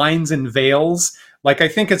Karabas's Lines and Veils. Like, I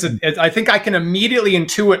think I think I can immediately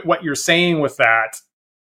intuit what you're saying with that.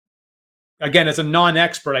 Again, as a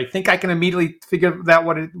non-expert, I think I can immediately figure out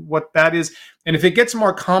what that is. And if it gets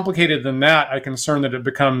more complicated than that, I'm concerned that it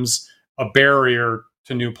becomes a barrier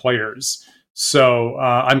to new players. So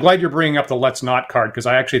I'm glad you're bringing up the Let's Not card, because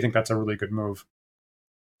I actually think that's a really good move.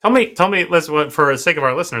 Tell me, for the sake of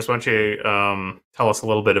our listeners, why don't you tell us a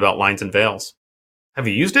little bit about Lines and Veils? Have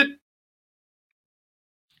you used it?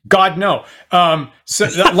 God, no. So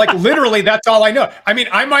like literally, that's all I know. I mean,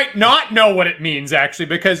 I might not know what it means actually,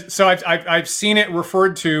 because I've seen it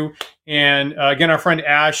referred to, and again, our friend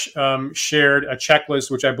Ash shared a checklist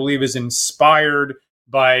which I believe is inspired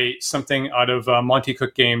by something out of Monty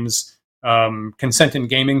Cook Games' Consent in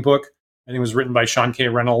Gaming book. I think it was written by Sean K.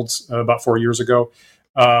 Reynolds about 4 years ago.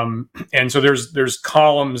 And so there's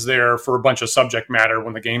columns there for a bunch of subject matter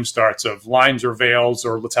when the game starts, of lines or veils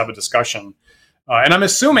or let's have a discussion. And I'm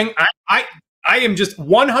assuming I am just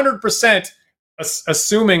 100%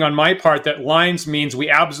 assuming on my part that lines means we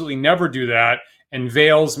absolutely never do that, and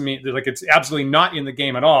veils mean like it's absolutely not in the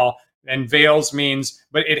game at all. And veils means,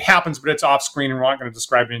 but it happens, but it's off screen, and we're not going to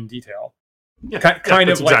describe it in detail. Yeah, kind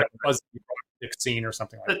of like exactly a fuzzy scene or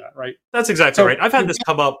something like that, right? That's exactly right. I've had this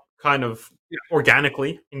come up kind of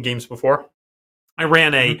organically in games before. I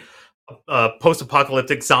ran a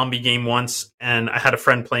post-apocalyptic zombie game once, and I had a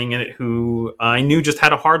friend playing in it who I knew just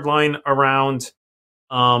had a hard line around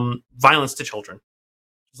violence to children.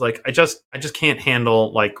 It's like I just can't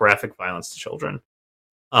handle like graphic violence to children.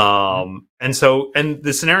 And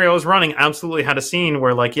the scenario I was running absolutely had a scene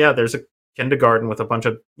where like, yeah, there's a kindergarten with a bunch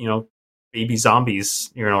of, baby zombies,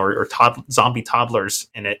 or zombie toddlers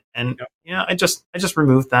in it. And I just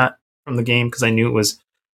removed that from the game because I knew it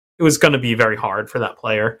was going to be very hard for that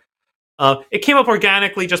player. It came up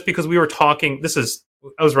organically just because we were talking.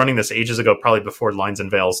 I was running this ages ago, probably before Lines and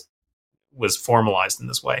Veils was formalized in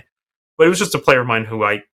this way. But it was just a player of mine who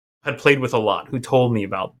I had played with a lot who told me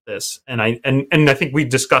about this. And I think we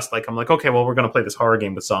discussed, like, I'm like, okay, well, we're going to play this horror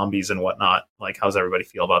game with zombies and whatnot. Like, how's everybody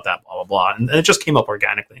feel about that? Blah, blah, blah. And it just came up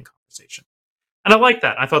organically in conversation. And I liked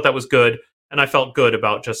that. I thought that was good. And I felt good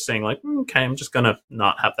about just saying, like, okay, I'm just going to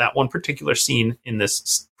not have that one particular scene in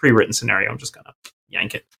this pre-written scenario. I'm just going to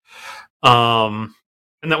yank it. And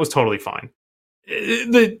that was totally fine.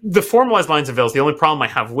 The formalized Lines and Veils, the only problem I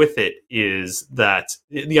have with it is that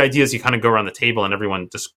the idea is you kind of go around the table and everyone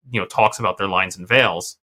just talks about their lines and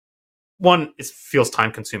veils. One, it feels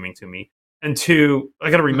time consuming to me, and two,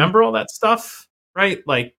 I got to remember all that stuff, right?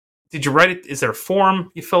 Like, did you write it? Is there a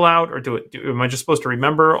form you fill out, or am I just supposed to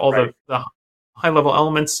remember all the high level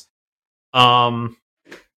elements? That's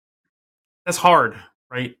hard,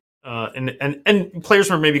 right? And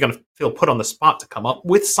players are maybe going to feel put on the spot to come up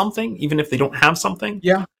with something, even if they don't have something.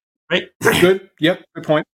 Yeah. Right. Good. Yep. Good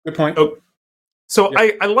point. So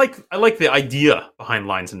yep. I like the idea behind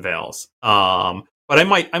Lines and Veils. But I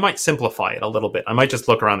might simplify it a little bit. I might just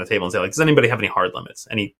look around the table and say, like, does anybody have any hard limits?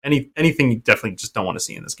 Anything you definitely just don't want to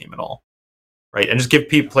see in this game at all. Right. And just give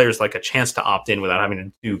players like a chance to opt in without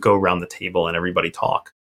having to go around the table and everybody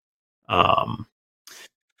talk.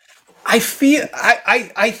 I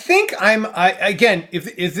think again,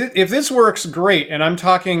 if this works, great. And I'm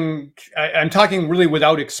talking really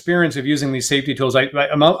without experience of using these safety tools.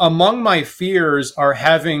 Among my fears are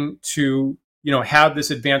having to, have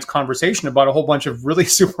this advanced conversation about a whole bunch of really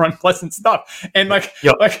super unpleasant stuff. And like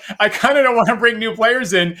I kind of don't want to bring new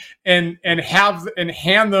players in and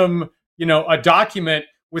hand them, a document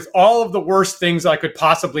with all of the worst things I could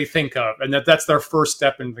possibly think of. And that's their first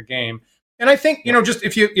step into the game. And I think, just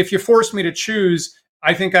if you force me to choose,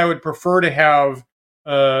 I think I would prefer to have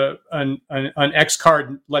an X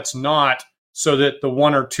card Let's Not, so that the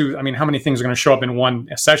one or two, I mean, how many things are going to show up in one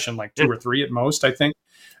session? Like 2 or 3 at most, I think.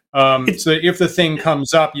 So if the thing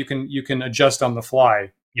comes up, you can adjust on the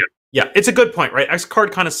fly. Yeah, it's a good point, right? X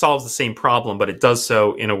card kind of solves the same problem, but it does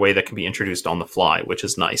so in a way that can be introduced on the fly, which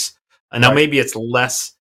is nice. And now maybe it's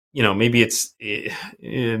less, maybe it's...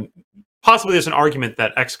 possibly there's an argument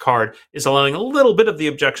that X card is allowing a little bit of the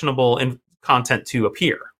objectionable content to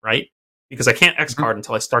appear, right? Because I can't X card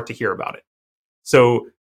until I start to hear about it. So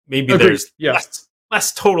maybe there's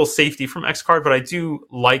less total safety from X card, but I do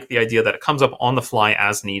like the idea that it comes up on the fly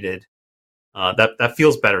as needed. That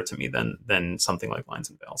feels better to me than something like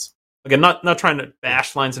Lines and Veils. Again, not trying to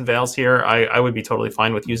bash lines and veils here. I would be totally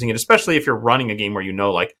fine with using it, especially if you're running a game where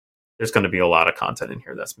like there's going to be a lot of content in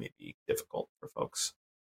here that's maybe difficult for folks.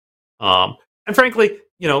 And frankly,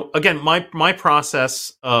 again, my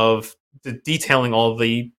process of detailing all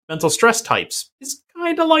the mental stress types is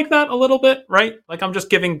kind of like that a little bit, right? Like I'm just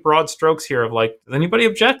giving broad strokes here of like, does anybody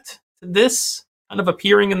object to this kind of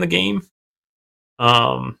appearing in the game?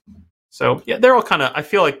 So yeah, they're all kind of, I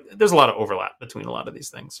feel like there's a lot of overlap between a lot of these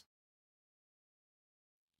things.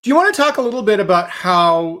 Do you want to talk a little bit about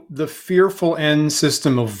how the Fearful End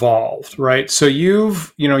system evolved, right? So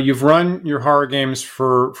you've run your horror games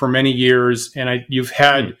for many years, and you've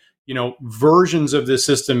had, versions of this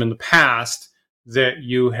system in the past that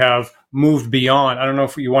you have moved beyond. I don't know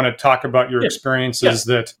if you want to talk about your experiences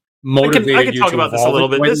that motivated I can you talk to about this a little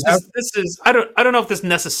bit. This is I don't know if this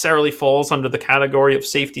necessarily falls under the category of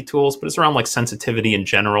safety tools, but it's around like sensitivity in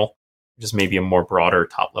general, which is maybe a more broader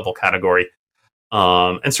top level category.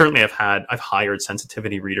 And certainly I've hired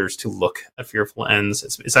sensitivity readers to look at Fearful Ends.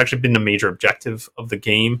 It's actually been the major objective of the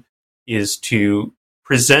game, is to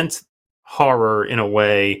present horror in a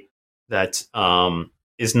way that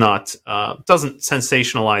is not doesn't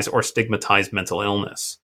sensationalize or stigmatize mental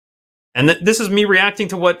illness. And this is me reacting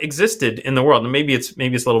to what existed in the world. And maybe it's a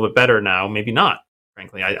little bit better now, maybe not.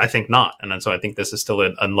 Frankly, I think not. And so I think this is still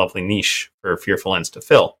a lovely niche for Fearful Ends to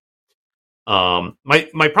fill.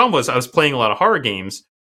 My problem was I was playing a lot of horror games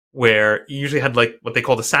where you usually had like what they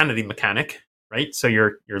call the sanity mechanic, right? So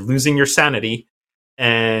you're losing your sanity,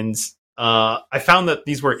 and I found that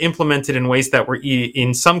these were implemented in ways that were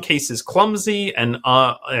in some cases clumsy and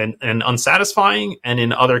unsatisfying, and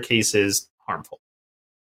in other cases harmful.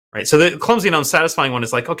 Right. So the clumsy and unsatisfying one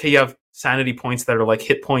is like, okay, you have sanity points that are like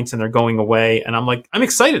hit points and they're going away, and I'm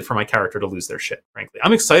excited for my character to lose their shit. Frankly,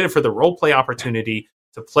 I'm excited for the role play opportunity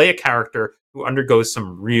to play a character who undergoes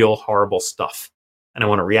some real horrible stuff. And I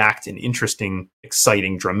want to react in interesting,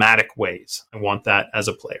 exciting, dramatic ways. I want that as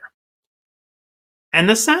a player. And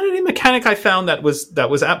the sanity mechanic I found that was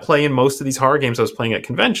at play in most of these horror games I was playing at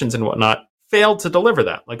conventions and whatnot failed to deliver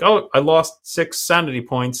that. Like, oh, I lost 6 sanity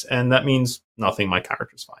points, and that means nothing. My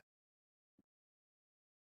character's fine.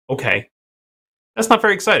 Okay. That's not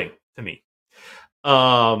very exciting to me.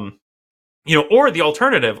 Or the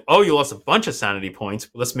alternative, oh, you lost a bunch of sanity points.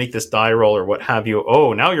 Let's make this die roll or what have you.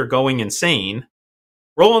 Oh, now you're going insane.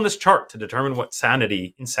 Roll on this chart to determine what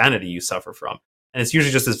insanity you suffer from. And it's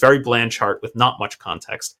usually just this very bland chart with not much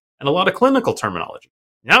context and a lot of clinical terminology.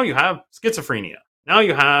 Now you have schizophrenia. Now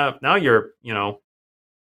you have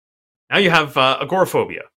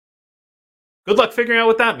agoraphobia. Good luck figuring out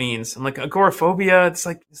what that means. And like agoraphobia, it's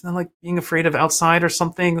like, isn't that like being afraid of outside or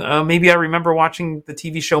something? Maybe I remember watching the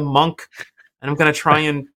TV show Monk, and I'm going to try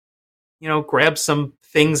and, grab some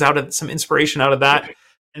things some inspiration out of that.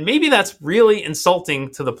 And maybe that's really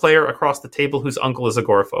insulting to the player across the table whose uncle is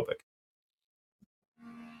agoraphobic.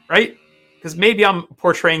 Right? Because maybe I'm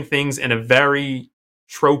portraying things in a very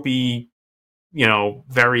tropey,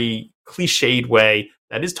 very cliched way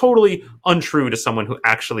that is totally untrue to someone who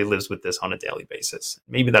actually lives with this on a daily basis.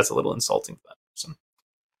 Maybe that's a little insulting to that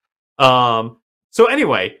person. So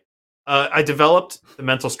anyway, I developed the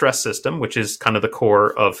mental stress system, which is kind of the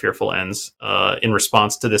core of Fearful Ends, in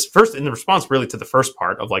response to this really to the first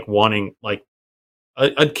part of like wanting like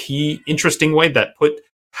a key, interesting way that put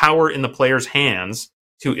power in the player's hands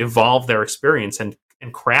to evolve their experience and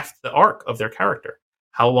craft the arc of their character.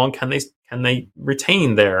 How long can they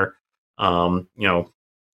retain their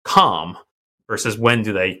calm versus when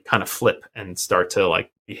do they kind of flip and start to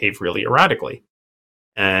like behave really erratically?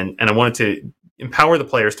 And I wanted to empower the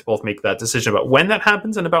players to both make that decision about when that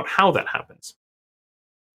happens and about how that happens.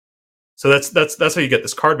 So that's how you get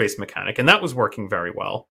this card-based mechanic, and that was working very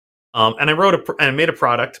well. And I made a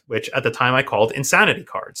product which at the time I called Insanity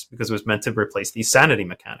Cards, because it was meant to replace these sanity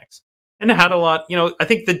mechanics. And it had a lot, I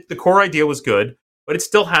think the core idea was good, but it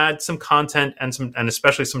still had some content and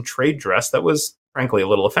especially some trade dress that was frankly a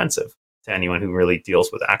little offensive to anyone who really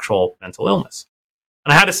deals with actual mental illness.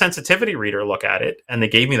 And I had a sensitivity reader look at it, and they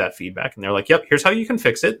gave me that feedback, and they're like, yep, here's how you can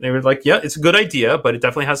fix it. And they were like, yeah, it's a good idea, but it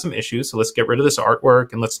definitely has some issues. So let's get rid of this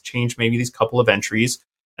artwork and let's change maybe these couple of entries.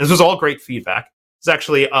 And this was all great feedback. It's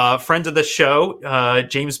actually a friend of the show,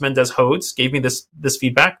 James Mendez Hodes, gave me this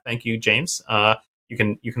feedback. Thank you, James. You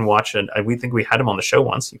can watch it. We think we had him on the show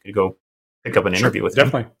once. You could go pick up an interview with him.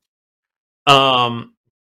 Definitely.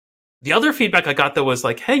 The other feedback I got though was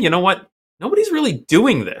like, hey, you know what? Nobody's really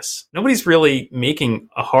doing this. Nobody's really making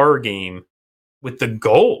a horror game with the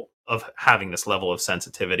goal of having this level of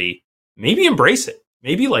sensitivity. Maybe embrace it.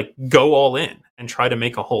 Maybe like go all in and try to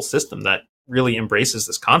make a whole system that really embraces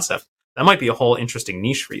this concept. That might be a whole interesting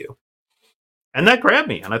niche for you. And that grabbed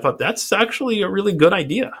me, and I thought that's actually a really good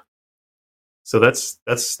idea. So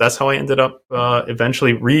that's how I ended up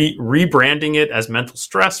eventually rebranding it as mental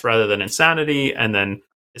stress rather than insanity, and then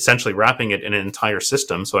essentially wrapping it in an entire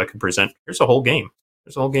system so I could present, here's a whole game.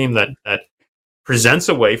 There's a whole game that presents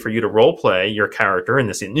a way for you to role play your character in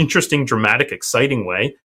this interesting, dramatic, exciting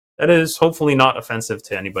way that is hopefully not offensive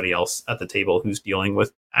to anybody else at the table who's dealing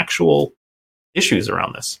with actual issues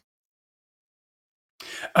around this.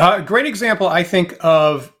 Great example, I think,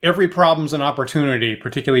 of every problem's an opportunity,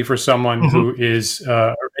 particularly for someone who is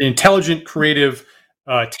an intelligent, creative,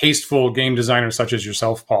 tasteful game designer such as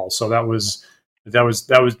yourself, Paul. So that was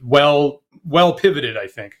well pivoted, I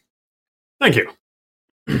think. Thank you.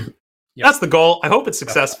 That's the goal. I hope it's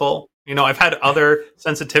successful. I've had other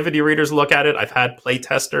sensitivity readers look at it. I've had play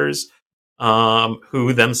testers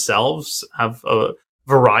who themselves have a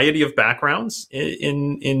variety of backgrounds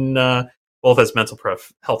in both as mental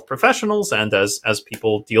health professionals and as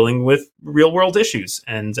people dealing with real world issues.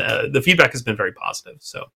 And the feedback has been very positive.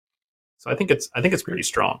 So I think it's pretty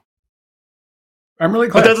strong. I'm really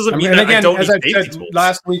glad. But that doesn't mean that I don't as need I safety said tools.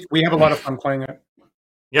 Last week, we have a lot of fun playing it.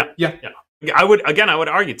 Yeah. I would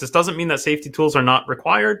argue this doesn't mean that safety tools are not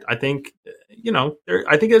required. I think,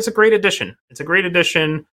 I think it's a great addition. It's a great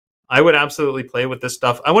addition. I would absolutely play with this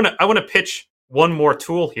stuff. I want to pitch one more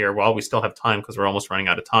tool here while we still have time, because we're almost running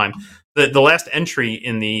out of time. The last entry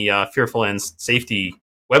in the Fearful Ends safety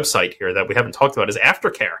website here that we haven't talked about is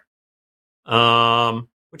aftercare,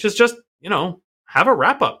 which is just, have a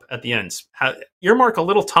wrap up at the end. Earmark a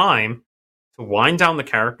little time to wind down the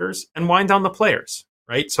characters and wind down the players.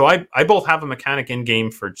 Right. So I both have a mechanic in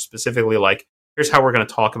game for specifically like, here's how we're going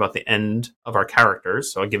to talk about the end of our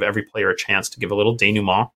characters. So I give every player a chance to give a little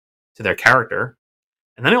denouement to their character.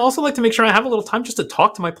 And then I also like to make sure I have a little time just to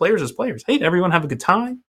talk to my players as players. Hey, did everyone have a good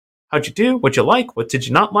time? How'd you do? What'd you like? What did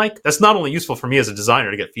you not like? That's not only useful for me as a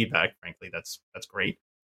designer to get feedback. Frankly, that's great.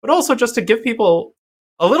 But also just to give people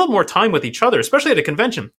a little more time with each other, especially at a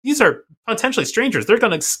convention. These are potentially strangers. They're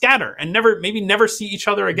going to scatter and maybe never see each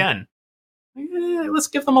other again. Let's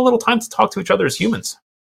give them a little time to talk to each other as humans.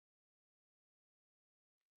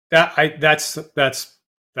 That's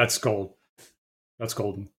gold. That's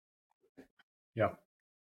golden. Yeah.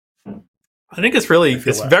 I think it's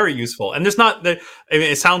very useful. And there's not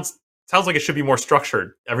it sounds like it should be more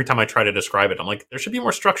structured every time I try to describe it. I'm like, there should be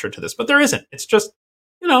more structure to this, but there isn't. It's just,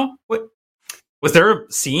 what was there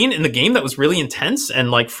a scene in the game that was really intense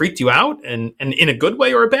and like freaked you out and in a good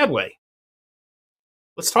way or a bad way?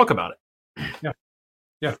 Let's talk about it. Yeah.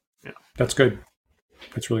 That's good.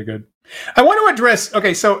 That's really good. I want to address.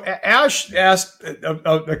 Okay, so Ash asked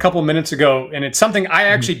a couple minutes ago, and it's something I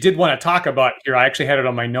actually did want to talk about here. I actually had it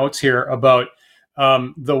on my notes here about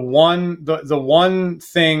the one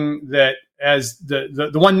thing that as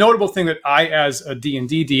the one notable thing that I, as a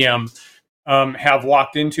D&D DM, have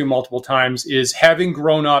walked into multiple times is having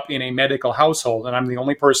grown up in a medical household, and I'm the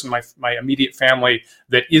only person in my immediate family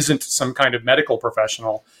that isn't some kind of medical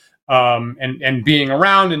professional. And being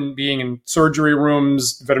around and being in surgery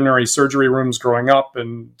rooms, veterinary surgery rooms growing up,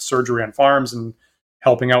 and surgery on farms, and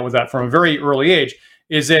helping out with that from a very early age,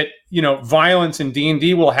 is that, violence in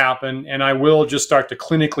D&D will happen, and I will just start to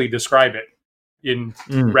clinically describe it in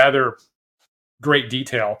rather great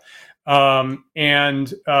detail.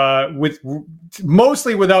 And with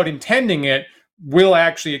mostly without intending it, will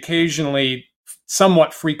actually occasionally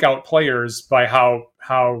somewhat freak out players by how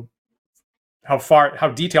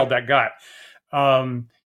detailed that got.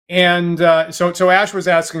 So Ash was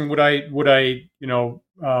asking, would I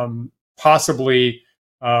possibly,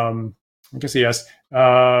 I guess he asked,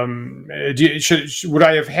 would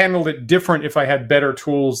I have handled it different if I had better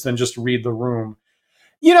tools than just read the room?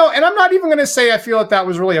 And I'm not even going to say I feel that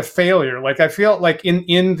was really a failure. Like, I feel like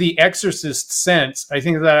in the Exorcist sense, I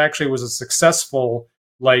think that actually was a successful,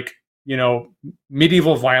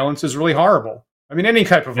 medieval violence is really horrible. I mean, any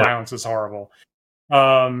type of violence is horrible.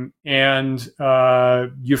 And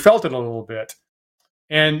you felt it a little bit.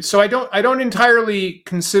 And so I don't entirely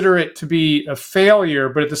consider it to be a failure,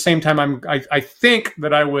 but at the same time, I think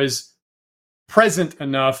that I was present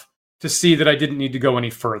enough to see that I didn't need to go any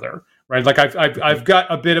further, right? Like I've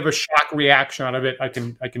got a bit of a shock reaction out of it. I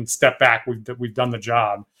can step back. We've done the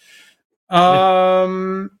job.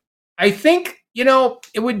 I think,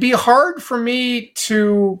 it would be hard for me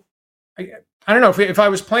to, I don't know, if I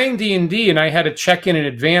was playing D&D and I had to check in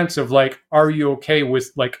advance of like, are you okay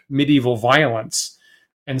with like medieval violence?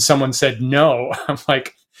 And someone said no. I'm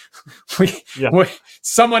like,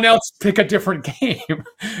 someone else pick a different game. I'm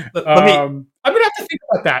going to have to think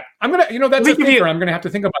about that. That's a thinker. I'm going to have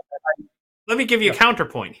to think about that. let me give you a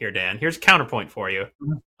counterpoint here, Dan. Here's a counterpoint for you.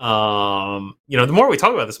 Mm-hmm. The more we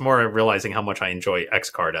talk about this, the more I'm realizing how much I enjoy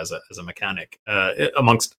X-Card as a mechanic.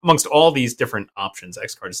 Amongst all these different options,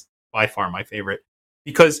 X-Card is by far my favorite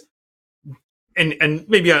because, and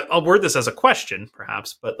maybe I'll word this as a question,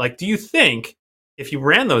 perhaps, but like, do you think if you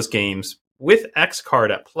ran those games with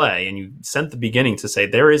X-Card at play and you sent the beginning to say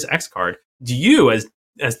there is X-Card, do you as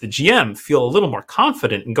the GM feel a little more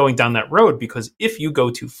confident in going down that road? Because if you go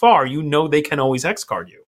too far, they can always X-Card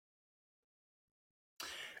you.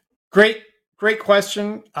 Great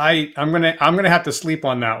question. I'm gonna have to sleep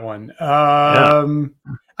on that one. I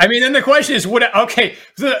mean, then the question is,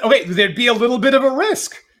 there'd be a little bit of a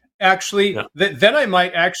risk, actually. Yeah. Then I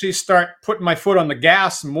might actually start putting my foot on the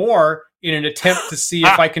gas more in an attempt to see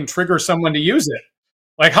if I can trigger someone to use it.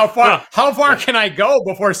 Like how far can I go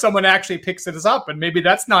before someone actually picks it up? And maybe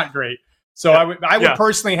that's not great. So I would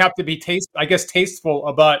personally have to be tasteful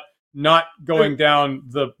about not going down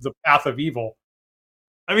the path of evil.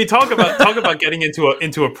 I mean, talk about getting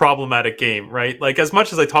into a problematic game, right? Like, as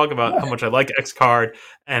much as I talk about how much I like X-Card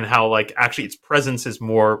and how like actually its presence is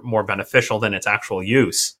more beneficial than its actual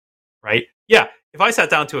use, right? Yeah, if I sat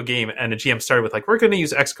down to a game and a GM started with like, we're going to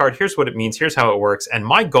use X-Card, here's what it means, here's how it works, and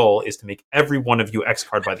my goal is to make every one of you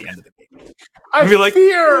X-Card by the end of the game. I'd be like,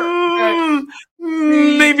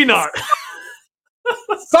 maybe not.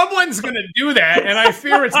 Someone's going to do that, and I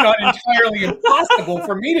fear it's not entirely impossible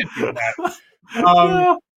for me to do that.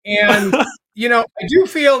 And I do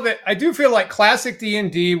feel like classic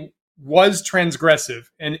D&D was transgressive,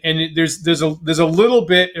 and there's a little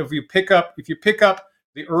bit if you pick up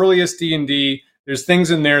the earliest D&D, there's things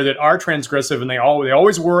in there that are transgressive, and they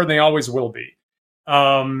always were and they always will be.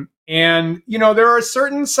 And there are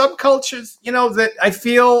certain subcultures that I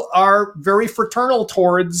feel are very fraternal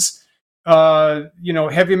towards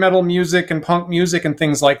heavy metal music and punk music and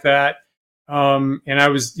things like that. And I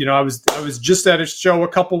was just at a show a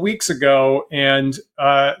couple weeks ago, and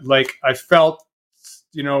I felt,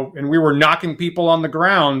 and we were knocking people on the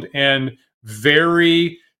ground and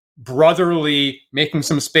very brotherly, making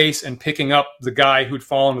some space and picking up the guy who'd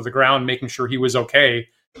fallen to the ground, making sure he was okay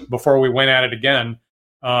before we went at it again.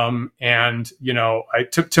 I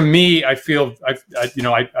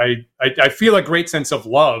feel a great sense of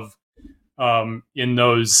love in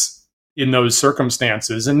those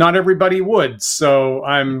circumstances, and not everybody would. So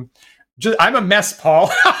I'm a mess,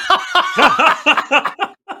 Paul.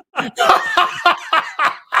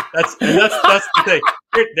 That's the thing.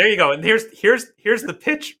 There you go. And here's the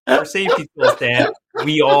pitch for safety tools, Dan.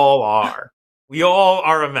 We all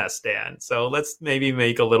are a mess, Dan. So let's maybe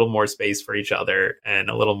make a little more space for each other and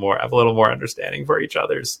have a little more understanding for each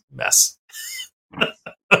other's mess.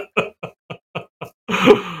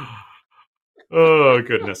 Oh,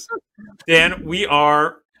 goodness. Dan, we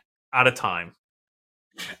are out of time.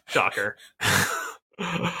 Shocker.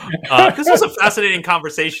 This was a fascinating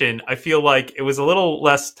conversation. I feel like it was a little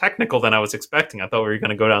less technical than I was expecting. I thought we were going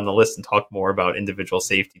to go down the list and talk more about individual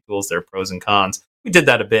safety tools, their pros and cons. We did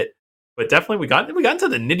that a bit, but definitely we got into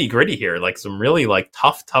the nitty gritty here, like some really like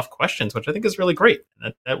tough questions, which I think is really great.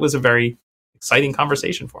 That was a very exciting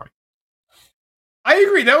conversation for me. I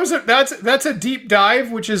agree. That's a deep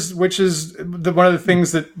dive, which is one of the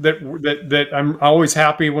things that I'm always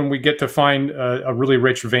happy when we get to find a really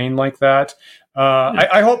rich vein like that.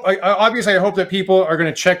 I hope that people are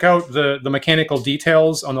going to check out the mechanical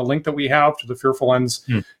details on the link that we have to the Fearful Ends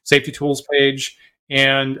safety tools page.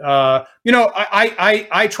 And I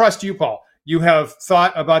trust you, Paul. You have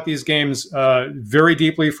thought about these games very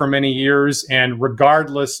deeply for many years, and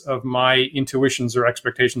regardless of my intuitions or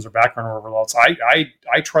expectations or background or whatever else,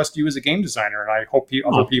 I trust you as a game designer, and I hope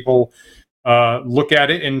other people look at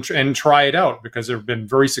it and try it out, because they've been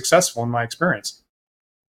very successful in my experience.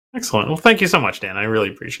 Excellent. Well, thank you so much, Dan. I really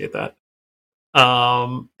appreciate that.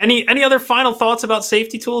 Any other final thoughts about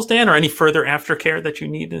safety tools, Dan, or any further aftercare that you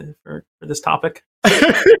need for this topic?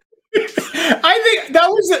 I think that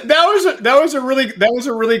was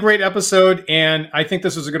a really great episode, and I think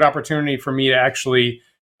this was a good opportunity for me to actually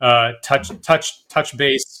touch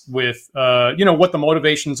base with what the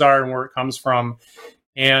motivations are and where it comes from.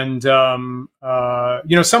 And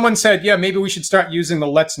someone said, yeah, maybe we should start using the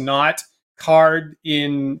let's not card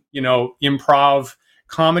in improv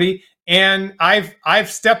comedy, and I've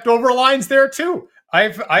stepped over lines there too.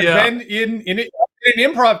 I've been in an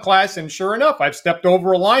improv class, and sure enough, I've stepped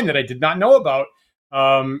over a line that I did not know about.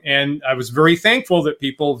 And I was very thankful that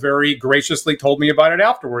people very graciously told me about it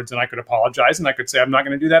afterwards, and I could apologize and I could say, I'm not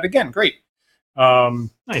going to do that again. Great.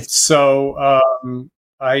 Nice. So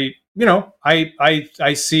I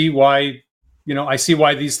see why, I see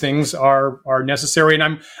why these things are necessary,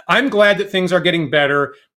 and I'm glad that things are getting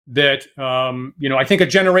better. That I think a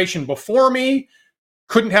generation before me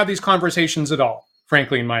couldn't have these conversations at all,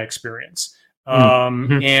 frankly, in my experience.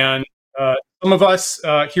 And some of us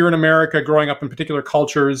here in America, growing up in particular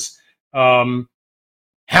cultures,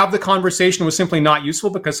 have the conversation was simply not useful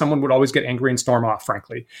because someone would always get angry and storm off,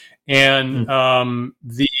 frankly. And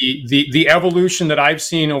the evolution that I've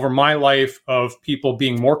seen over my life of people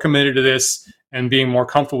being more committed to this and being more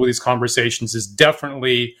comfortable with these conversations is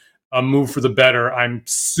definitely a move for the better. I'm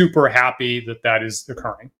super happy that is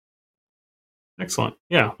occurring. Excellent.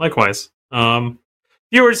 Yeah, likewise.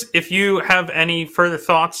 Viewers, if you have any further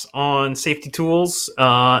thoughts on safety tools,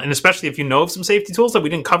 and especially if you know of some safety tools that we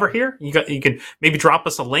didn't cover here, you can maybe drop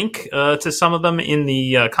us a link to some of them in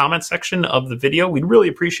the comment section of the video. We'd really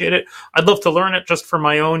appreciate it. I'd love to learn it just for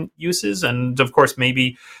my own uses, and of course,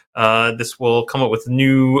 maybe this will come up with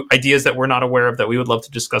new ideas that we're not aware of that we would love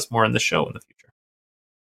to discuss more in the show in the future.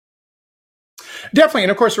 Definitely.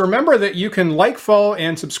 And of course, remember that you can like, follow,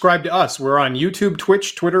 and subscribe to us. We're on YouTube,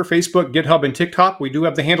 Twitch, Twitter, Facebook, GitHub, and TikTok. We do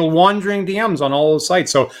have the handle Wandering DMs on all those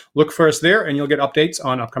sites. So look for us there and you'll get updates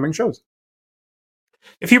on upcoming shows.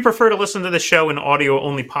 If you prefer to listen to the show in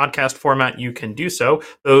audio-only podcast format, you can do so.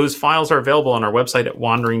 Those files are available on our website at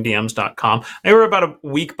wanderingdms.com. We're about a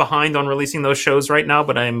week behind on releasing those shows right now,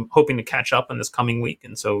 but I'm hoping to catch up in this coming week,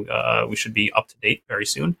 and so we should be up to date very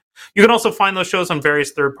soon. You can also find those shows on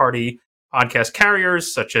various third-party podcast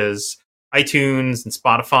carriers such as iTunes and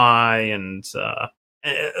Spotify and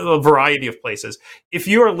a variety of places. If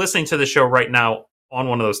you are listening to the show right now on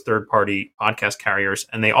one of those third-party podcast carriers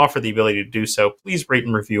and they offer the ability to do so, please rate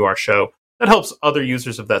and review our show. That helps other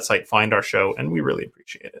users of that site find our show, and we really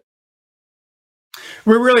appreciate it.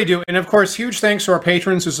 We really do. And of course, huge thanks to our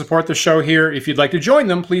patrons who support the show here. If you'd like to join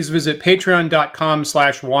them, please visit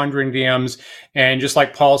patreon.com/wanderingdms. And just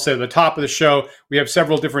like Paul said at the top of the show, we have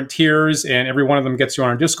several different tiers, and every one of them gets you on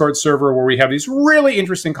our Discord server where we have these really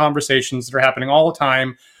interesting conversations that are happening all the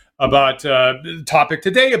time about the topic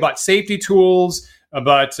today, about safety tools,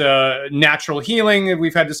 about natural healing.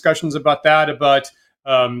 We've had discussions about that, about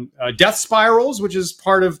death spirals, which is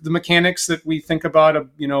part of the mechanics that we think about of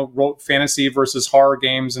fantasy versus horror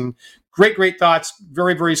games, and great thoughts.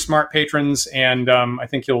 Very, very smart patrons, and I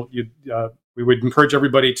think we would encourage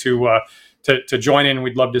everybody to join in.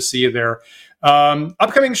 We'd love to see you there.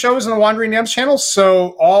 Upcoming shows on the Wandering Dams channel.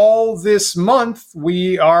 So all this month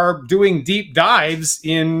we are doing deep dives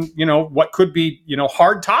in what could be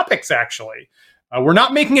hard topics. Actually. We're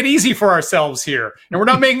not making it easy for ourselves here, and we're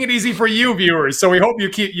not making it easy for you viewers. So we hope you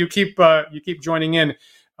keep joining in.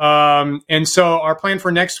 And so our plan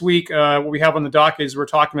for next week, what we have on the dock is we're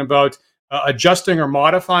talking about adjusting or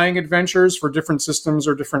modifying adventures for different systems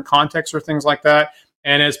or different contexts or things like that.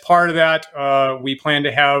 And as part of that, we plan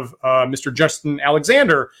to have Mr. Justin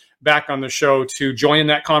Alexander back on the show to join in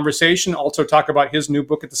that conversation. Also talk about his new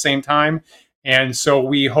book at the same time. And so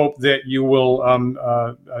we hope that you will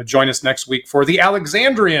join us next week for the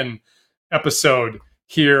Alexandrian episode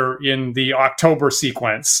here in the October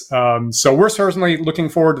sequence. So we're certainly looking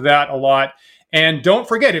forward to that a lot. And don't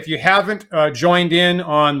forget, if you haven't joined in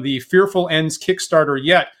on the Fearful Ends Kickstarter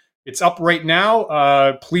yet, it's up right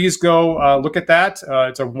now. Please go look at that.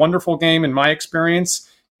 It's a wonderful game in my experience.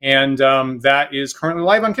 And that is currently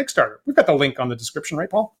live on Kickstarter. We've got the link on the description,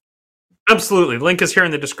 right, Paul? Absolutely. The link is here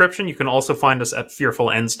in the description. You can also find us at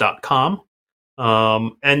fearfulends.com.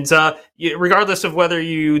 Regardless of whether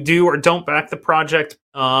you do or don't back the project,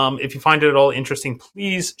 if you find it at all interesting,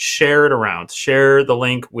 please share it around. Share the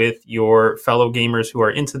link with your fellow gamers who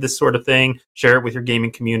are into this sort of thing. Share it with your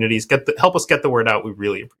gaming communities. Help us get the word out. We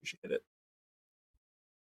really appreciate it.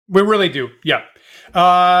 We really do. Yeah.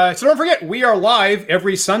 So don't forget, we are live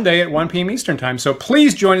every Sunday at 1 p.m. Eastern Time. So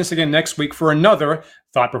please join us again next week for another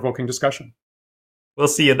thought-provoking discussion. We'll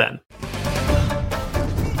see you then.